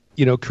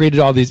 created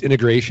all these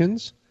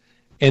integrations.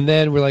 And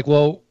then we're like,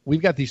 well,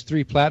 we've got these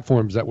 3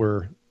 platforms that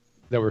we're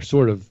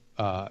sort of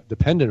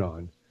dependent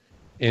on.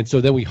 And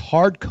so then we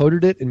hard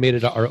coded it and made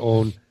it our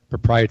own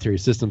proprietary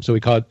system. So we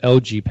call it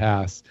LG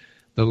Pass,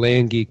 the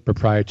Land Geek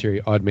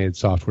proprietary automated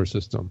software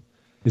system.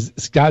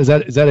 Scott, is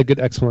that a good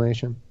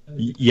explanation?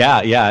 Yeah.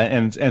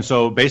 And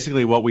so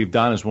basically what we've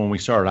done is when we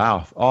started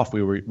off,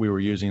 we were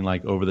using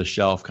like over the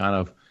shelf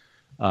kind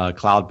of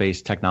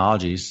cloud-based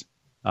technologies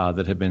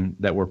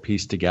that were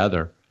pieced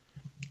together.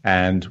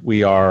 And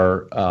we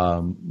are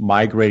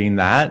migrating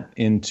that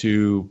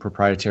into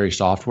proprietary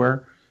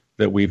software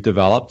that we've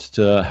developed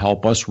to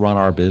help us run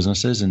our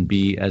businesses and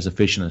be as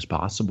efficient as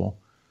possible.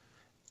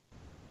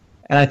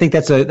 And I think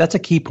that's a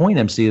key point,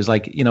 MC, is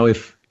like,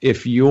 if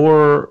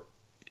you're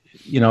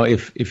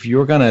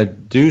going to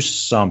do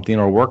something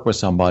or work with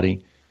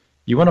somebody,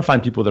 you want to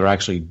find people that are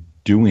actually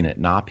doing it,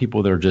 not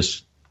people that are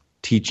just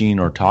teaching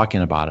or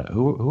talking about it.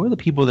 Who are the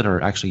people that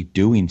are actually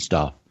doing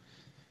stuff?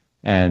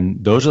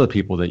 And those are the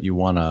people that you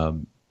want to,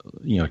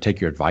 take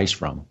your advice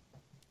from.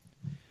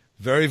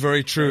 Very,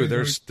 very true.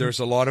 There's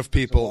a lot of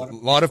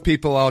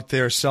people out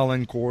there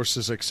selling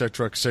courses, et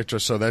cetera, et cetera.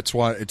 So that's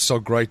why it's so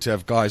great to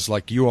have guys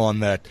like you on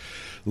that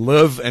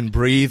live and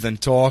breathe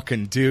and talk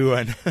and do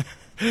and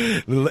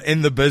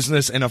in the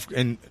business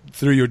and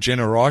through your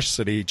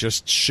generosity,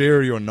 just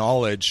share your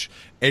knowledge,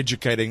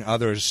 educating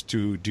others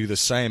to do the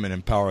same and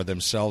empower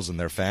themselves and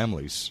their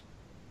families.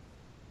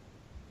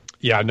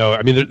 Yeah, no,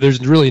 I mean, there's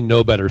really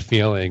no better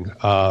feeling.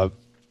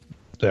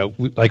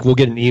 We'll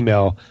get an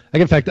email.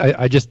 Like, in fact,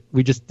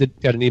 we just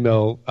got an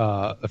email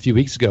a few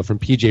weeks ago from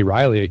PJ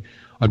Riley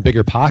on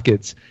Bigger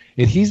Pockets,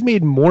 and he's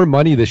made more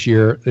money this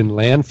year in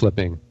land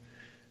flipping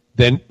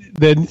than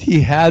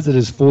he has at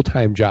his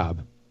full-time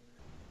job.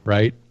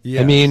 Right?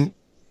 Yes. I mean,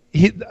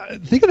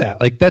 think of that.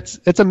 Like,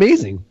 that's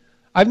amazing.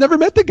 I've never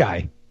met the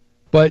guy,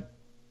 but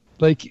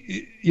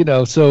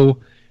so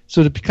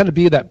to kind of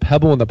be that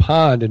pebble in the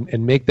pond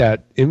and make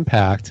that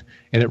impact,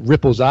 and it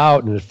ripples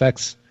out and it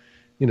affects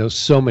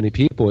so many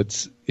people.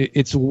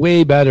 It's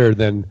way better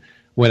than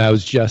when I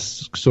was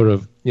just sort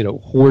of,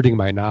 hoarding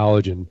my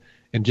knowledge and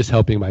just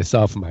helping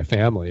myself and my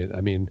family.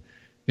 I mean,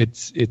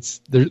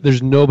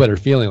 there's no better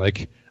feeling.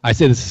 Like I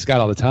say this to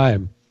Scott all the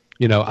time,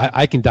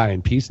 I can die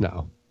in peace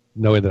now,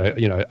 knowing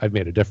that I've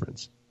made a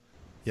difference.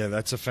 Yeah,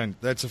 that's a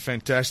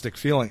fantastic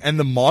feeling. And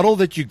the model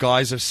that you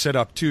guys have set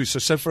up too. So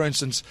say for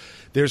instance,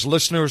 there's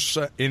listeners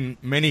in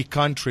many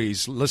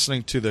countries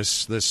listening to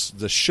this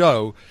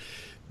show.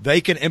 They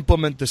can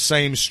implement the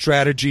same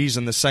strategies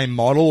and the same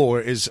model,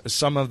 or is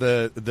some of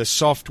the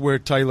software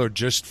tailored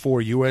just for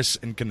U.S.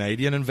 and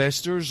Canadian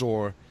investors?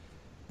 Or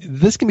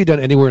this can be done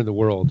anywhere in the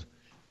world.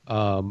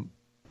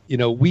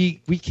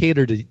 We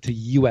cater to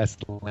U.S.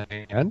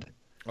 land.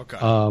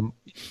 Okay.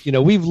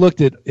 We've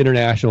looked at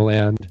international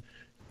land.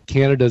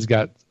 Canada's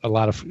got a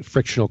lot of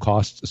frictional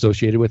costs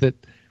associated with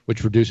it,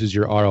 which reduces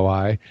your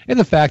ROI. And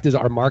the fact is,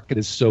 our market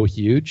is so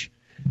huge.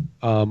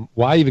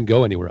 Why even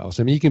go anywhere else?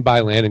 I mean, you can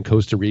buy land in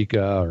Costa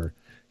Rica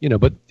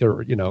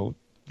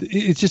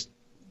it's just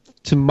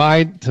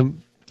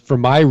for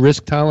my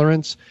risk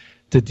tolerance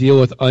to deal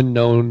with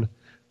unknown,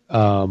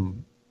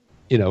 governments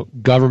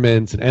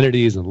and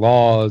entities and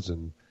laws,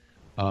 and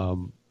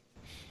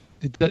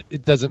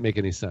it doesn't make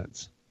any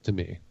sense to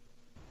me.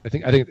 I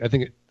think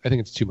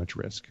it's too much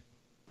risk.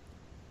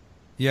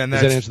 Yeah, and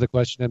does that answer the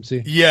question,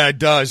 MC? Yeah, it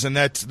does, and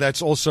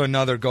that's also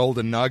another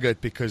golden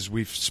nugget, because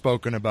we've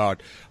spoken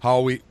about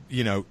how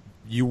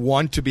you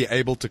want to be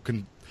able to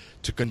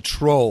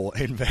control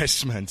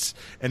investments,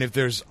 and if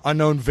there's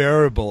unknown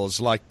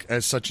variables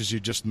such as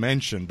you just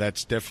mentioned,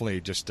 that's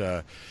definitely just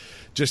a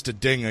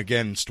ding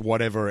against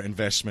whatever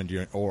investment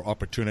or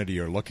opportunity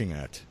you're looking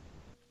at.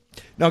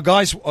 Now,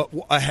 guys,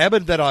 a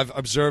habit that I've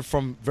observed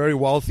from very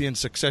wealthy and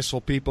successful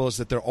people is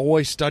that they're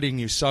always studying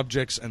new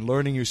subjects and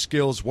learning new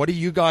skills. What are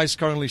you guys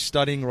currently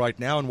studying right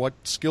now, and what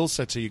skill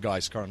sets are you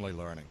guys currently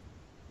learning?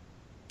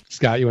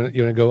 Scott, you want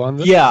to go on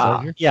this?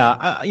 Yeah.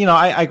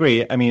 I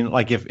agree. I mean,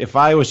 like if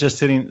I was just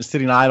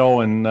sitting idle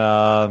and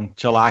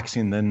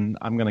chillaxing, then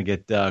I'm going to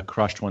get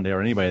crushed one day,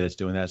 or anybody that's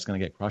doing that is going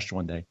to get crushed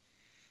one day.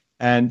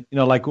 And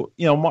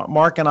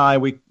Mark and I,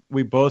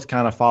 we both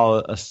kind of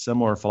follow a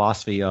similar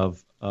philosophy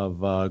of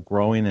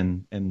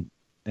growing and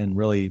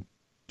really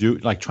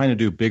trying to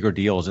do bigger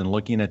deals and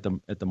looking at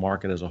the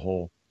market as a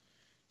whole.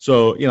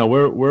 So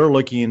we're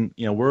looking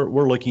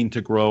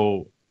to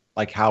grow,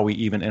 like how we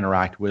even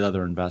interact with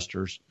other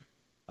investors.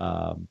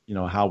 How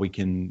we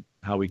can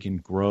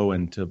grow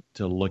and to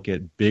look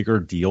at bigger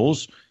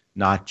deals,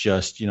 not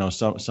just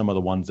some of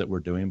the ones that we're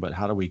doing, but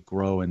how do we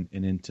grow and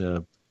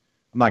into,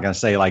 I'm not going to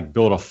say like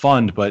build a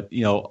fund, but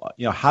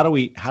how do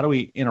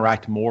we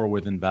interact more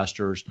with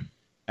investors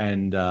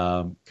and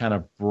kind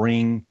of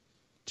bring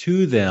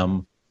to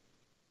them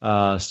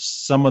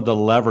some of the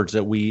leverage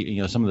that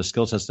we, some of the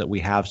skill sets that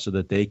we have, so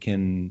that they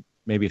can,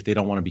 maybe if they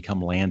don't want to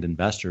become land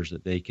investors,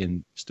 that they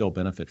can still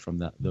benefit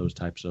from those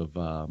types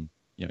of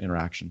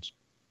interactions.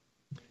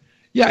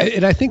 Yeah,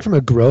 and I think from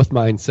a growth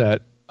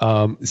mindset,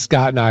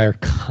 Scott and I are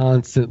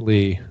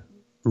constantly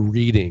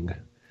reading.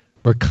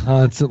 We're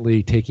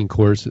constantly taking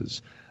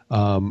courses.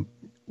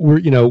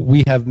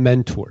 We have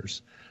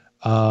mentors.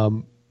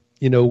 We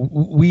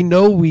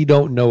know we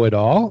don't know it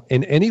all,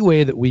 and any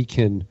way that we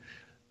can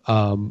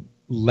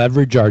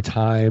leverage our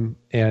time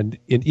and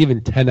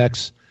even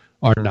 10x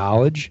our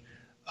knowledge,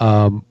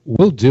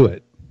 we'll do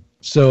it.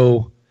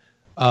 So,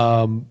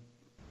 I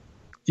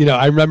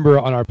remember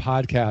on our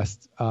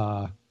podcast,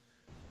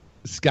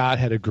 Scott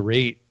had a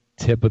great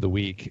tip of the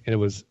week, and it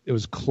was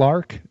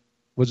Clark.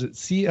 Was it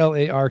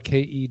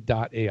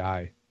CLARKE.ai?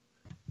 Right,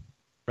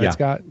 yeah.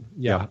 Scott?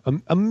 Yeah.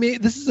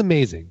 This is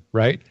amazing,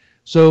 right?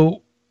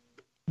 So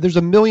there's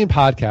a million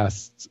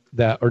podcasts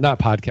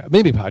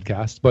maybe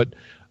podcasts, but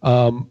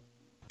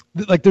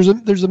like there's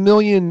a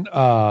million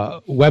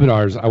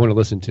webinars I want to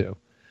listen to,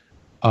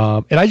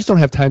 and I just don't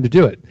have time to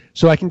do it.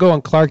 So I can go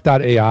on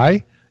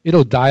Clark.ai.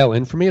 It'll dial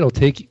in for me. It'll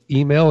take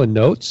email and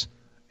notes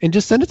and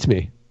just send it to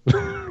me.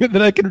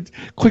 Then I can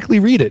quickly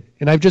read it,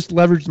 and I've just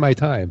leveraged my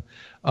time.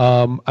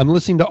 I'm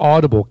listening to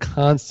Audible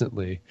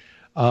constantly,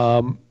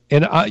 and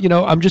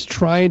I'm just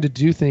trying to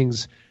do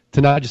things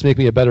to not just make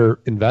me a better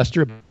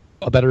investor,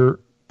 a better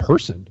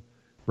person,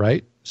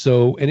 right?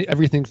 So, and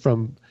everything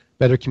from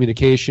better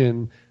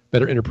communication,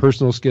 better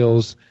interpersonal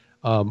skills,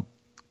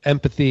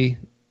 empathy,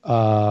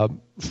 and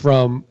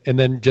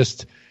then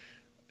just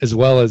as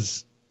well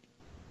as,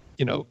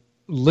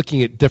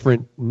 looking at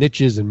different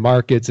niches and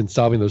markets and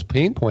solving those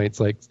pain points,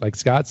 like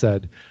Scott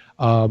said.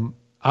 I'm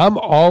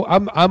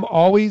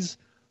always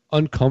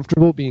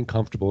uncomfortable being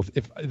comfortable.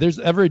 If there's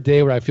ever a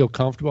day where I feel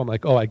comfortable, I'm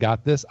like, oh, I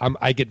got this.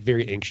 I get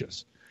very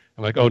anxious.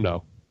 I'm like, oh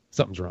no,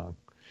 something's wrong.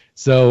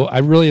 So I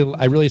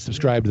really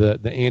subscribe to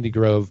the Andy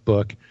Grove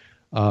book.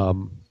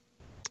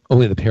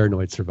 Only the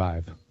paranoid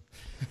survive.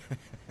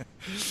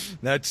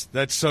 That's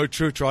so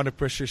true. Trying to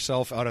push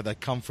yourself out of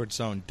that comfort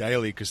zone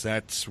daily, because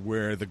that's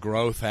where the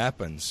growth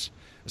happens.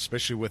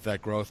 Especially with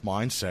that growth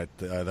mindset,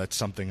 that's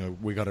something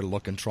we got to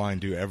look and try and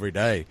do every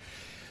day.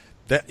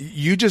 That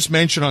you just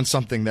mentioned on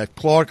something that,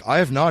 Clark, I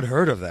have not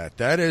heard of that.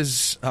 That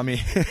is,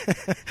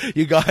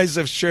 you guys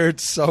have shared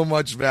so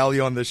much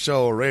value on the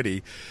show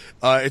already.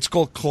 It's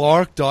called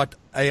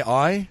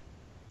Clark.ai.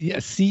 Yeah,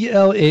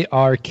 CLARKE.ai.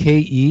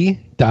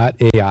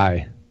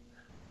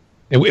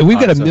 And we've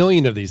got a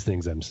million of these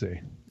things, MC.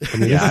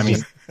 That's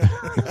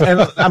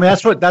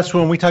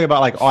when we talk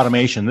about like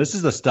automation. This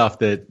is the stuff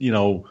that,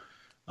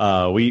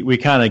 we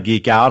kind of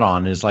geek out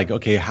on, is like,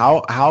 okay,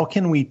 how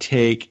can we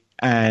take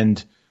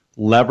and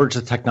leverage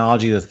the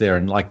technology that's there?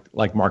 And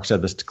like Mark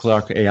said, this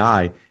Clark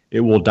AI, it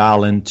will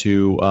dial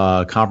into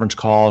conference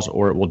calls,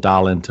 or it will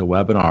dial into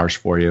webinars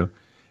for you,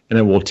 and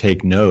it will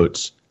take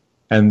notes.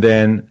 And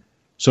then,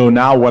 so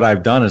now what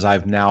I've done is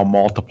I've now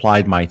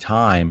multiplied my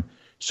time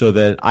so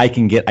that I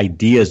can get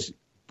ideas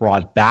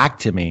brought back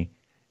to me.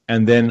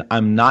 And then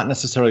I'm not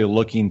necessarily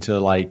looking to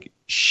like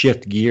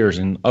shift gears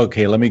and,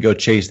 okay, let me go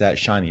chase that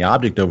shiny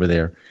object over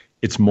there.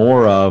 It's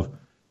more of,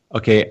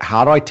 okay,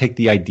 how do I take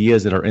the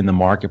ideas that are in the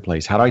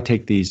marketplace? How do I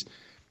take these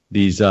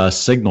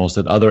signals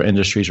that other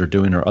industries are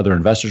doing, or other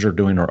investors are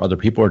doing, or other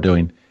people are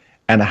doing,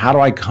 and how do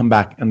I come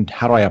back and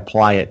how do I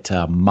apply it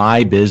to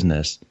my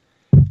business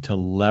to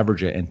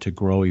leverage it and to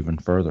grow even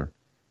further?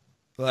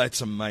 Well,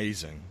 that's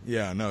amazing.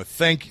 Yeah, no,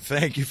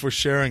 thank you for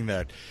sharing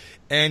that.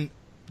 And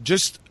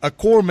just a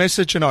core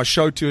message in our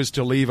show too is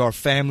to leave our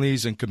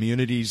families and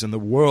communities and the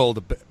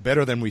world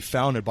better than we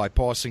found it by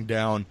passing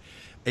down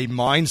a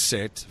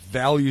mindset,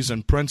 values,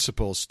 and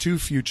principles to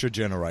future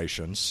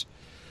generations,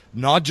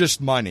 not just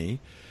money.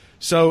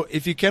 So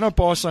if you cannot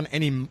pass on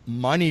any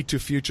money to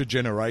future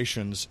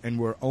generations, and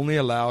we're only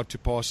allowed to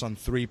pass on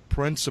 3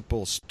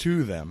 principles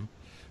to them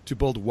to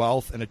build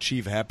wealth and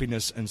achieve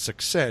happiness and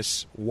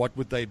success, what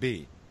would they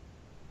be?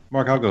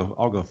 Mark, I'll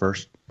go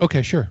first.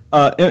 Okay, sure.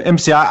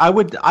 MC, I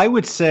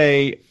would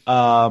say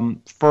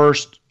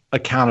first,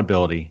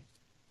 accountability.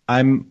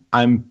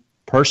 I'm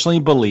personally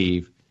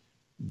believe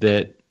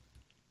that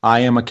I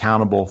am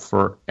accountable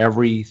for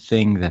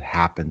everything that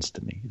happens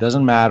to me. It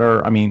doesn't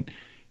matter. It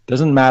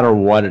doesn't matter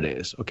what it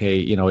is. Okay,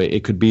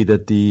 it could be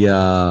that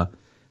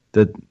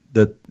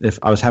that if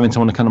I was having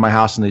someone to come to my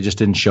house and they just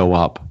didn't show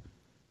up.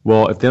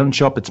 Well, if they don't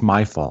show up, it's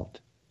my fault.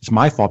 It's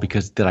my fault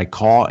because did I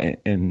call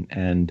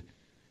and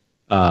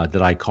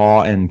did I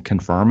call and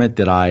confirm it?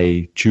 Did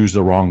I choose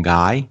the wrong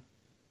guy?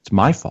 It's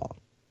my fault,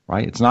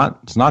 right? It's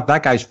not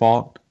that guy's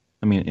fault.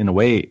 In a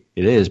way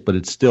it is, but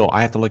it's still,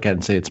 I have to look at it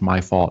and say it's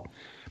my fault.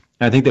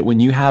 And I think that when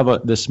you have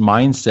this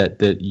mindset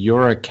that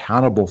you're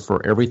accountable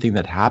for everything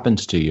that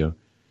happens to you,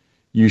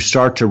 you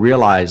start to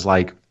realize,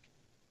 like,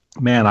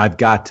 man, I've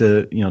got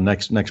to,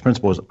 next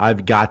principle is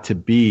I've got to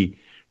be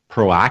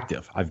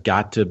proactive. I've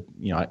got to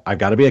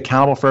be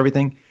accountable for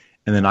everything.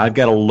 And then I've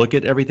got to look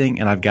at everything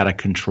and I've got to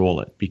control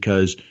it,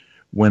 because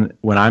when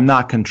I'm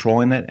not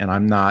controlling it and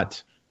I'm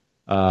not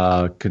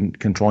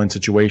controlling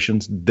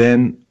situations,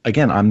 then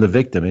again, I'm the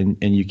victim,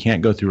 and you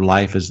can't go through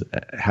life as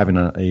having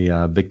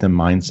a victim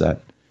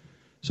mindset.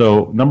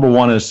 So number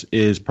 1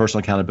 is personal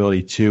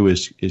accountability. 2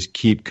 is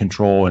keep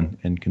control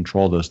and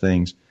control those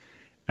things.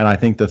 And I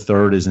think the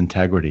 3rd is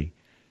integrity.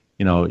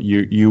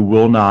 You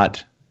will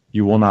not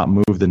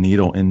move the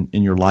needle in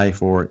your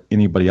life or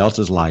anybody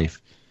else's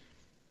life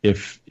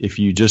if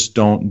you just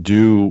don't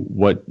do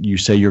what you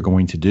say you're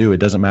going to do. It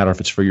doesn't matter if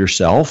it's for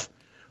yourself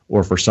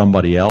or for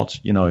somebody else.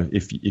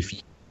 If you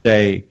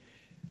say,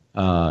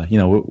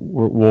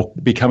 we'll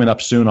be coming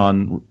up soon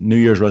on New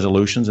Year's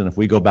resolutions, and if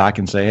we go back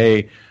and say, hey,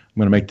 I'm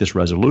going to make this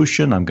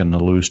resolution, I'm going to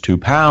lose 2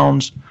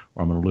 pounds,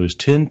 or I'm going to lose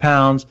 10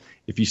 pounds.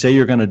 If you say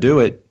you're going to do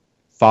it,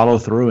 follow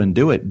through and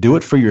do it. Do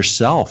it for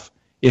yourself.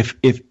 If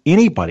you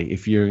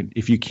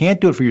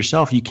can't do it for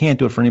yourself, you can't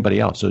do it for anybody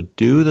else. So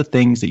do the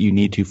things that you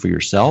need to for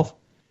yourself.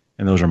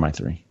 And those are my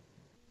 3.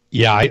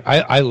 Yeah,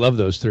 I love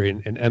those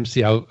 3. And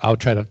MC, I'll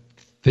try to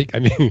think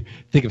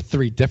of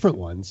 3 different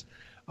ones.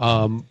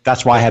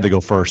 That's why I had to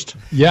go first.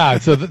 Yeah.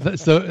 So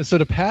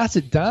to pass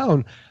it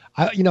down,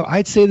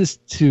 I'd say this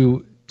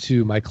to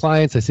my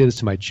clients. I say this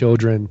to my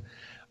children.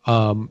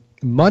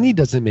 Money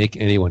doesn't make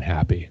anyone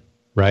happy,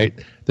 right?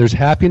 There's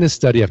happiness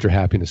study after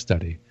happiness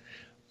study.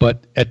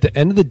 But at the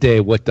end of the day,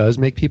 what does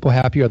make people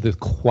happy are the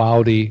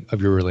quality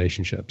of your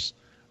relationships,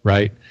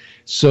 right?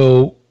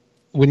 So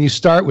when you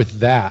start with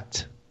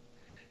that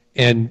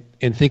and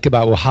think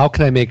about, well, how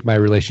can I make my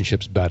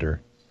relationships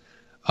better?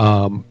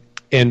 And,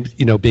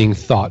 being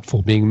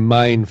thoughtful, being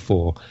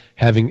mindful,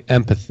 having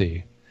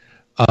empathy,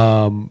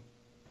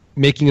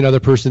 making another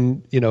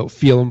person,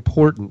 feel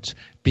important,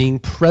 being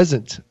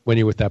present when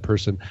you're with that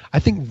person. I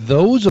think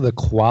those are the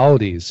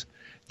qualities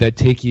that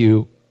take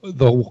you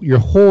your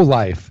whole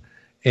life.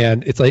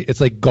 And it's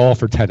like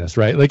golf or tennis,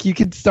 right? Like you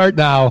can start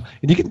now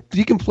and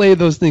you can play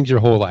those things your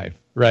whole life,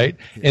 right?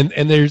 And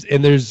they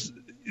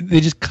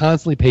just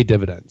constantly pay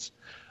dividends.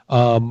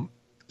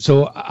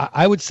 So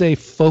I would say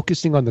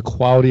focusing on the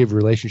quality of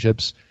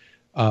relationships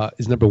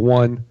is number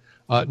one.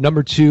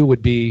 Number two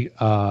would be,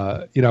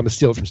 I'm going to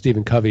steal it from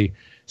Stephen Covey,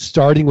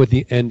 starting with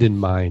the end in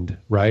mind,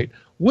 right?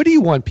 What do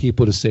you want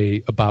people to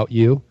say about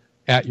you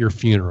at your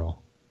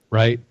funeral,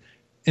 right?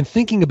 And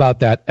thinking about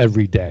that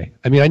every day.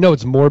 I mean, I know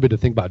it's morbid to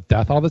think about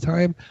death all the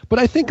time, but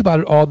I think about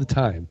it all the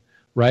time,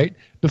 right?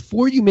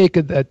 Before you make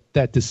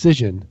that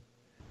decision,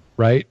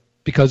 right?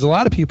 Because a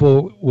lot of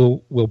people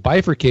will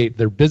bifurcate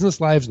their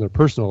business lives and their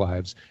personal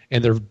lives,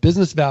 and their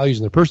business values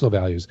and their personal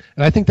values.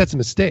 And I think that's a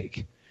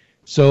mistake.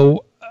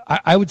 So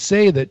I would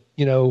say that,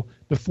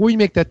 before you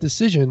make that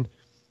decision,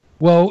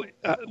 well,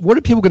 what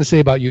are people going to say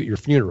about you at your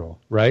funeral,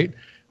 right?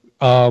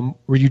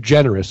 Were you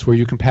generous? Were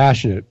you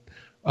compassionate?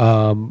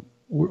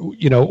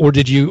 Or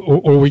did you,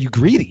 or were you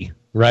greedy,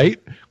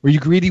 right? Were you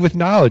greedy with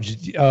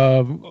knowledge?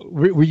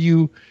 Were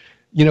you,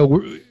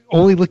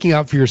 only looking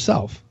out for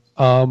yourself?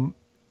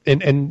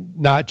 And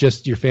not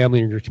just your family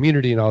and your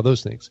community and all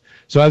those things.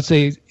 So I would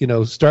say,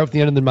 start with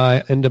the end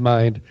in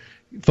mind,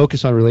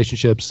 focus on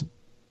relationships.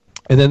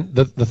 And then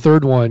the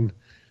third one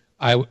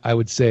I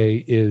would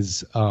say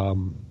is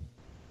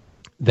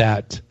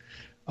that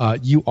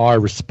you are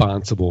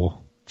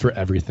responsible for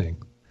everything,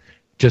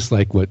 just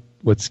like what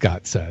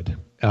Scott said.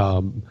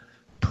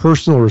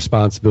 Personal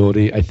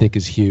responsibility, I think,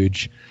 is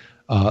huge.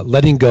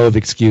 Letting go of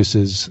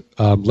excuses,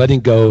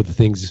 letting go of the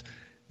things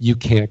you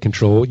can't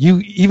control.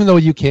 Even though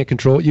you can't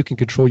control it, you can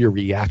control your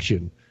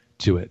reaction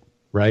to it,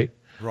 right?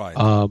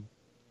 Right.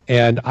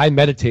 And I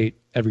meditate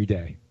every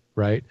day,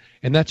 right?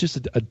 And that's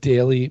just a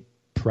daily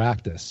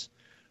practice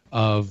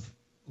of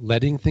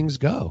letting things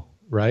go,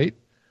 right?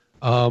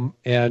 There's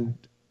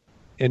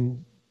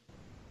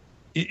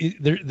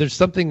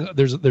something,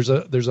 there's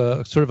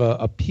a sort of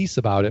a peace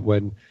about it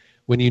when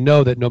you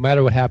know that no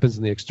matter what happens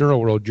in the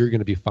external world, you're going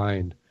to be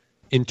fine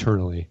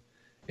internally,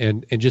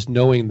 and just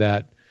knowing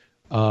that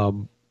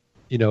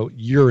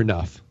you're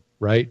enough,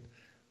 right?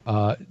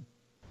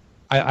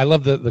 I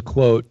love the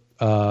quote,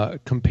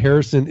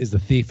 comparison is the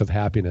thief of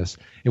happiness.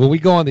 And when we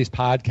go on these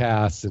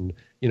podcasts and,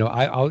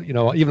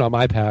 I'll even on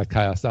my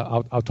podcast,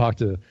 I'll talk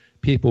to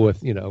people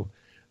with,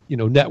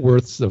 net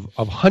worths of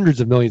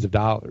hundreds of millions of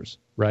dollars.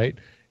 Right.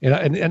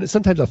 And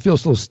sometimes I feel a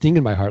little sting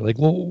in my heart. Like,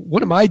 well,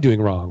 what am I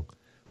doing wrong?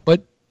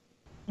 But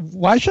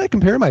why should I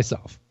compare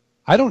myself?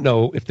 I don't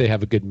know if they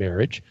have a good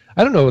marriage.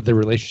 I don't know what their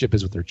relationship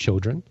is with their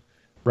children.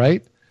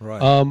 Right.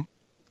 Right.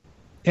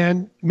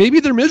 And maybe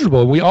they're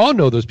miserable. We all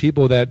know those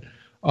people that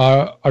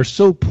are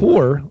so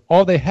poor,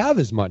 all they have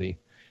is money.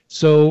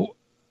 So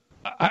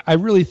I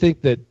really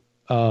think that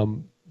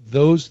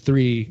those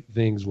three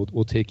things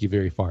will take you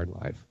very far in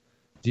life.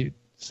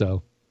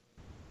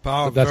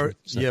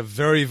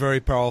 Very, very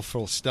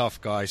powerful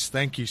stuff, guys.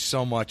 Thank you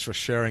so much for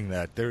sharing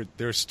that.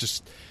 There's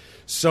just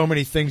so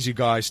many things you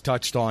guys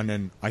touched on,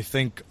 and I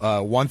think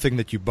one thing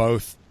that you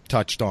both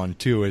touched on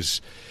too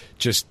is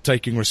just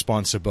taking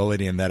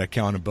responsibility and that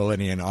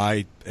accountability, and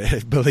I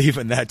believe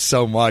in that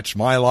so much.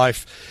 My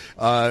life,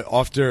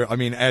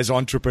 as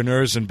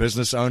entrepreneurs and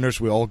business owners,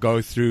 we all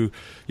go through,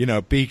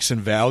 peaks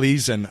and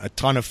valleys and a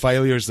ton of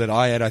failures that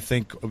I had. I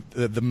think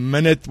the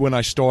minute when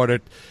I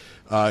started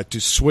to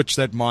switch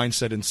that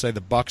mindset and say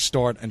the buck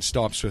starts and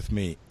stops with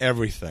me,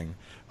 everything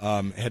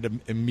had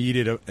an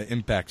immediate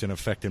impact and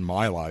effect in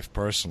my life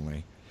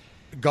personally.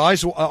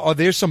 Guys, are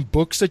there some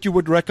books that you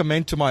would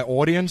recommend to my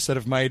audience that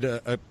have made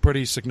a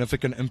pretty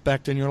significant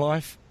impact in your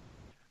life?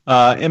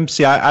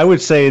 MC, I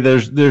would say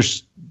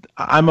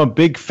I'm a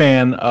big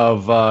fan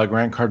of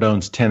Grant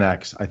Cardone's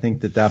 10X. I think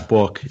that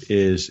book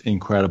is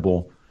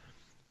incredible.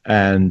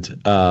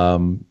 And I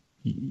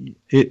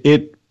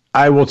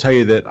will tell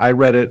you that I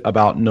read it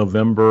about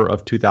November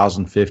of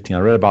 2015. I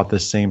read about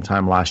this same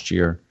time last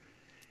year.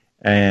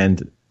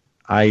 And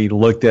I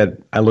looked at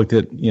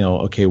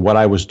what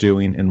I was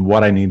doing and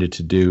what I needed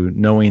to do,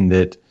 knowing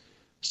that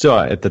still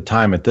at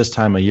this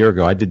time a year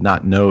ago, I did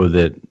not know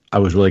that I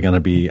was really going to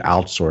be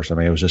outsourced. I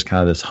mean, it was just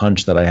kind of this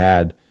hunch that I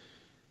had.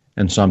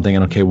 And so I'm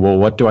thinking, okay, well,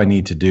 what do I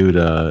need to do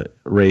to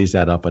raise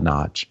that up a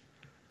notch?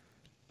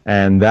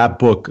 And that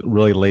book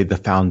really laid the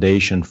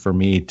foundation for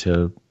me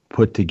to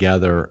put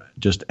together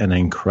just an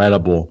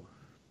incredible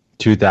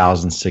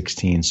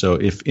 2016. So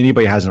if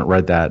anybody hasn't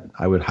read that,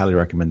 I would highly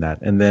recommend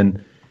that. And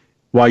then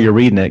while you're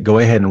reading it, go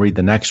ahead and read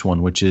the next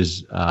one, which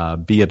is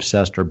Be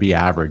Obsessed or Be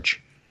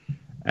Average.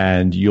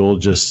 And you'll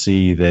just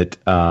see that,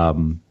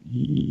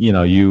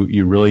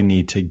 you really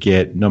need to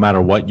get, no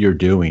matter what you're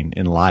doing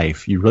in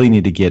life, you really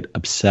need to get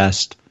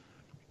obsessed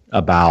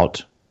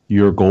about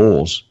your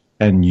goals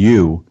and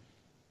you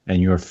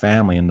and your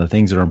family and the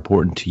things that are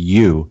important to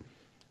you,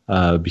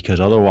 because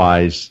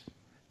otherwise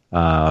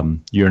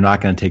you're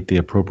not going to take the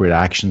appropriate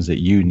actions that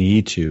you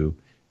need to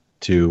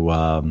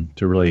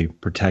really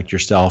protect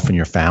yourself and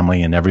your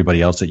family and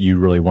everybody else that you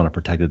really want to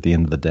protect at the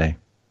end of the day.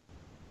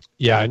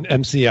 Yeah, and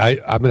MC, I'm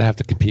going to have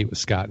to compete with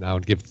Scott now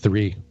and give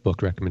 3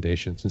 book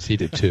recommendations since he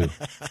did 2.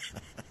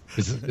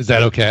 Is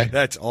that okay?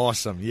 That's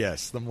awesome.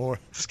 Yes, the more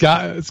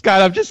Scott,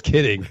 I'm just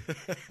kidding.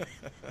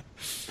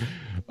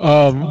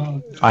 I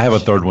have a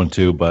third one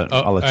too, but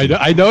I'll let you know.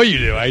 I know you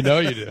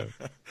do.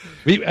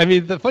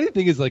 The funny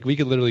thing is, like, we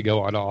could literally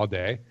go on all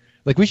day.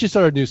 Like, we should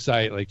start a new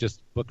site, like,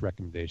 just book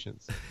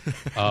recommendations,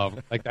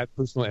 like that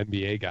personal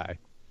MBA guy.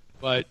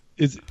 But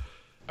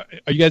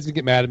are you guys gonna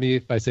get mad at me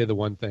if I say the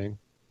one thing?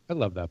 I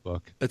love that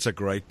book. It's a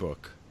great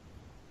book.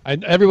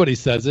 Everybody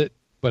says it,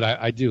 but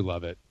I do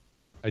love it.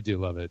 I do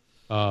love it.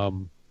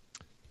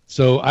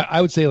 So I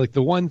would say, like,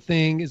 the one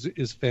thing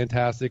is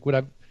fantastic. What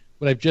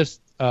I've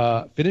just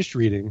finished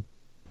reading,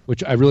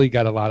 which I really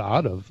got a lot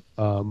out of,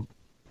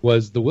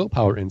 was The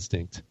Willpower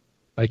Instinct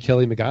by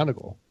Kelly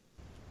McGonigal.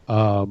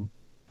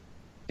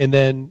 And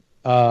then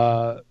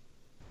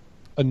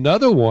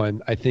another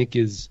one I think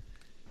is,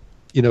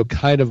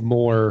 kind of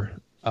more,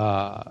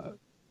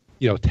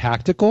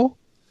 tactical,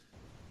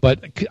 but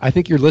I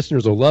think your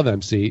listeners will love,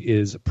 MC,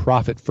 is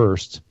Profit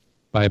First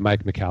by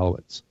Mike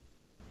Michalowicz.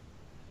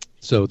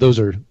 So those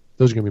are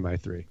going to be my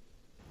 3.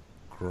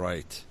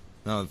 Great.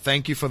 No,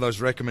 thank you for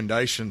those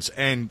recommendations.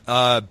 And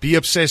Be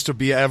Obsessed or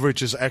Be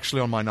Average is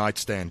actually on my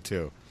nightstand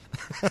too.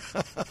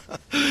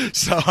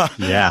 So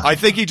yeah, I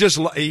think he just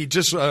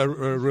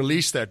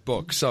released that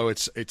book, so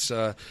it's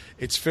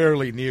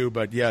fairly new.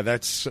 But yeah,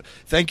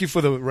 thank you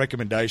for the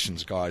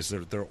recommendations, guys.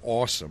 They're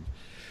awesome.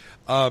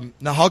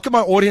 Now, how can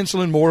my audience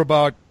learn more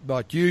about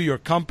you, your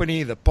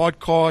company, the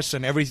podcast,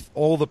 and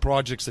all the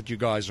projects that you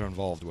guys are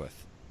involved with?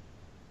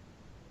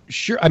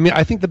 Sure. I mean,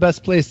 I think the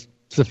best place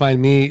to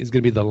find me is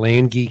going to be the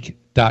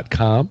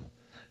landgeek.com.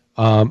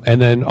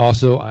 And then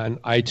also on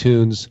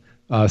iTunes,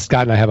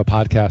 Scott and I have a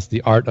podcast,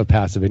 The Art of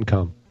Passive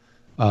Income.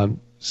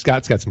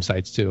 Scott's got some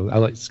sites too. I'll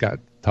let Scott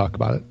talk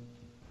about it.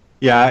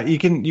 Yeah, you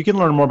can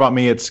learn more about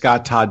me at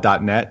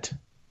scotttodd.net.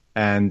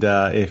 And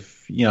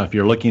if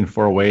you're looking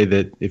for a way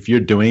that if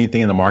you're doing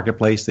anything in the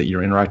marketplace that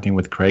you're interacting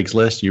with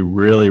Craigslist, you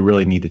really,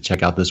 really need to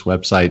check out this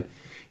website.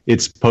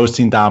 It's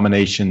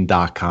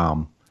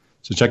postingdomination.com.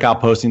 So check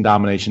out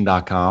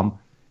postingdomination.com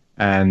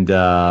and learn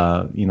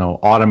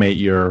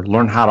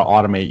how to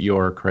automate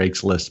your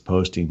Craigslist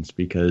postings,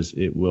 because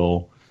it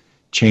will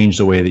change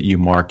the way that you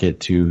market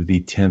to the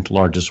 10th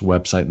largest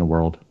website in the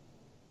world.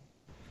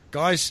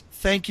 Guys,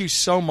 thank you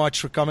so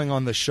much for coming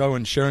on the show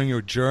and sharing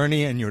your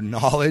journey and your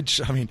knowledge.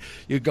 I mean,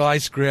 you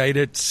guys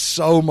created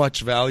so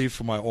much value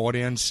for my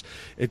audience.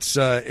 It's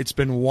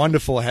been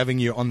wonderful having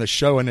you on the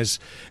show. And as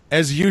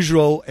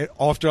usual,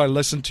 after I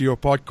listen to your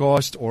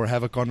podcast or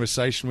have a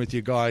conversation with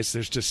you guys,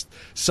 there's just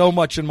so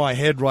much in my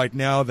head right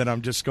now that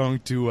I'm just going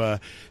to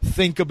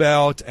think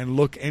about and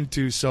look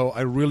into. So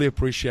I really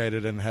appreciate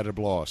it and had a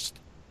blast.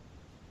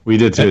 We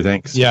did too.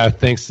 Thanks. Yeah,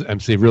 thanks,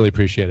 MC. Really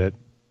appreciate it.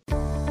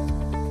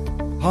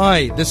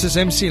 Hi, this is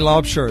MC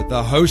Laubscher,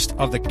 the host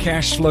of the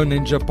Cashflow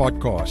Ninja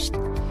podcast.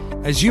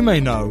 As you may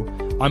know,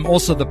 I'm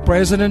also the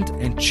president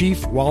and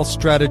chief wealth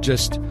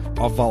strategist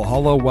of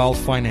Valhalla Wealth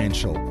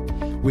Financial.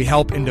 We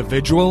help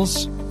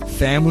individuals,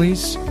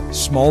 families,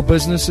 small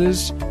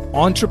businesses,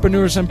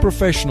 entrepreneurs, and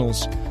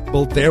professionals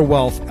build their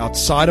wealth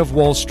outside of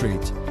Wall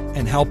Street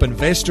and help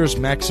investors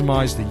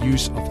maximize the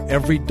use of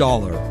every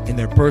dollar in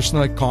their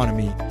personal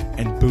economy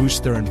and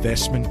boost their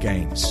investment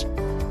gains.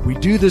 We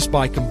do this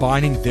by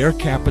combining their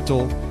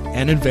capital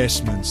and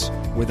investments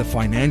with the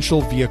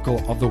financial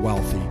vehicle of the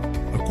wealthy,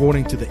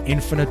 according to the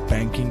infinite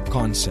banking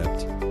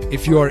concept.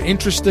 If you are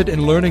interested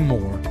in learning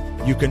more,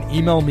 you can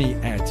email me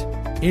at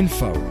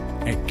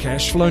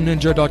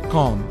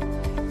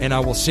info@cashflowninja.com and I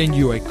will send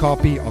you a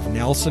copy of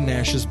Nelson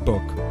Nash's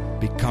book,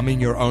 Becoming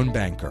Your Own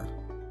Banker.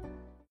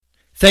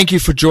 Thank you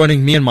for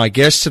joining me and my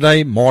guests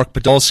today, Mark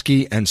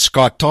Podolsky and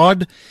Scott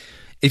Todd.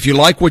 If you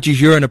like what you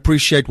hear and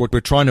appreciate what we're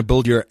trying to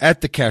build here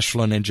at the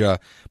Cashflow Ninja,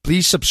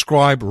 please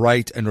subscribe,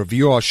 rate, and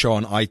review our show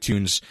on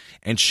iTunes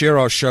and share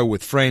our show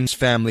with friends,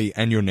 family,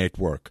 and your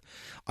network.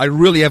 I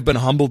really have been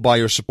humbled by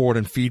your support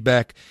and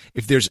feedback.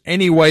 If there's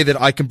any way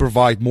that I can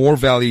provide more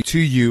value to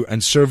you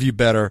and serve you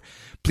better,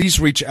 please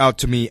reach out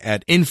to me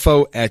at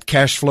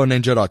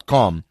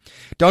info@cashflowninja.com.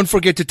 Don't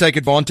forget to take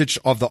advantage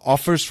of the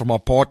offers from our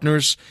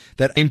partners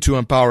that aim to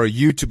empower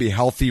you to be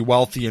healthy,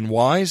 wealthy, and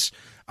wise.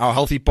 Our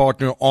healthy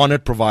partner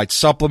Onnit provides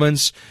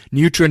supplements,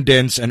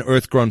 nutrient-dense and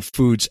earth-grown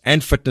foods,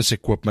 and fitness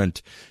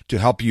equipment to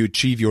help you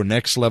achieve your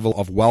next level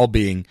of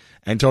well-being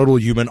and total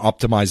human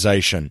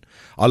optimization.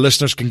 Our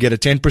listeners can get a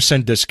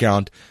 10%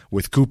 discount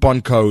with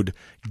coupon code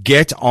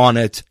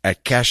GETONIT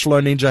at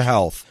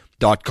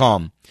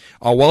cashflowninjahealth.com.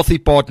 Our wealthy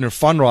partner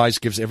Fundrise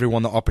gives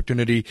everyone the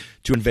opportunity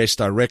to invest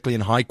directly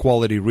in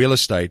high-quality real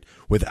estate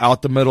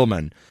without the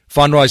middleman.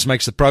 Fundrise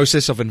makes the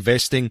process of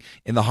investing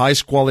in the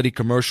highest quality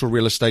commercial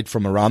real estate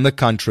from around the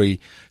country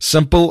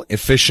simple,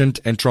 efficient,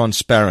 and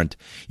transparent.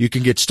 You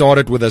can get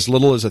started with as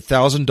little as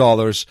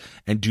 $1,000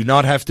 and do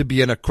not have to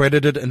be an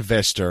accredited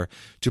investor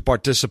to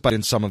participate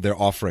in some of their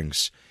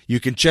offerings. You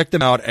can check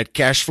them out at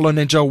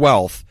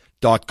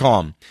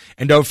cashflowninjawealth.com.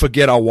 And don't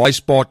forget our wise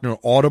partner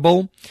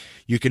Audible.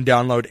 You can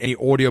download any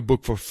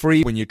audiobook for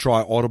free when you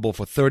try Audible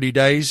for 30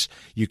 days.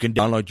 You can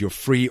download your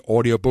free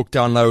audiobook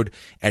download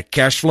at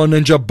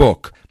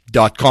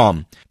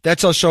cashflowninjabook.com.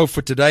 That's our show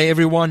for today,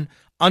 everyone.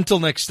 Until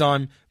next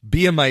time,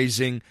 be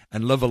amazing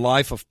and live a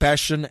life of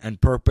passion and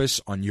purpose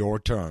on your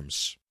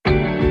terms.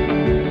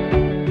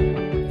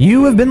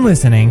 You have been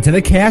listening to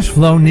the Cash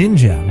Flow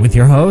Ninja with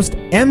your host,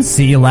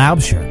 MC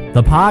Laubscher,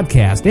 the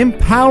podcast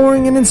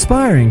empowering and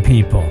inspiring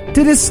people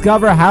to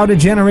discover how to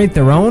generate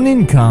their own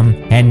income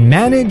and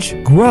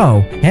manage, grow,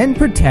 and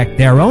protect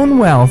their own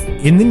wealth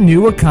in the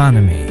new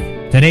economy.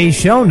 Today's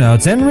show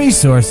notes and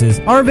resources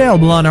are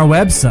available on our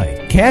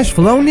website,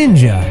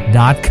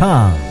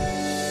 cashflowninja.com.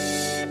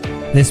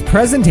 This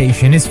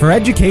presentation is for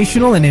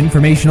educational and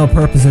informational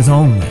purposes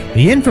only.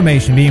 The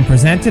information being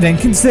presented and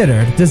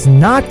considered does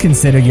not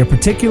consider your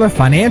particular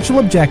financial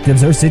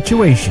objectives or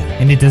situation,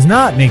 and it does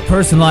not make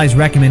personalized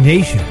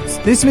recommendations.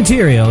 This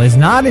material is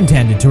not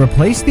intended to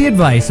replace the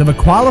advice of a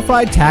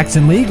qualified tax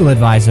and legal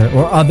advisor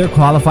or other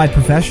qualified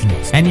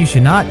professionals, and you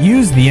should not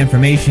use the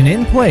information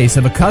in place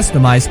of a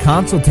customized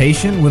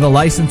consultation with a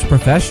licensed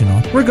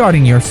professional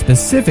regarding your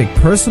specific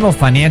personal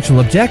financial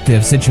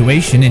objective,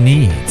 situation, and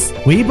needs.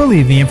 We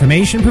believe the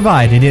information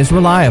provided is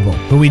reliable,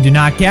 but we do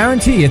not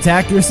guarantee its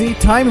accuracy,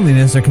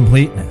 timeliness, or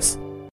completeness.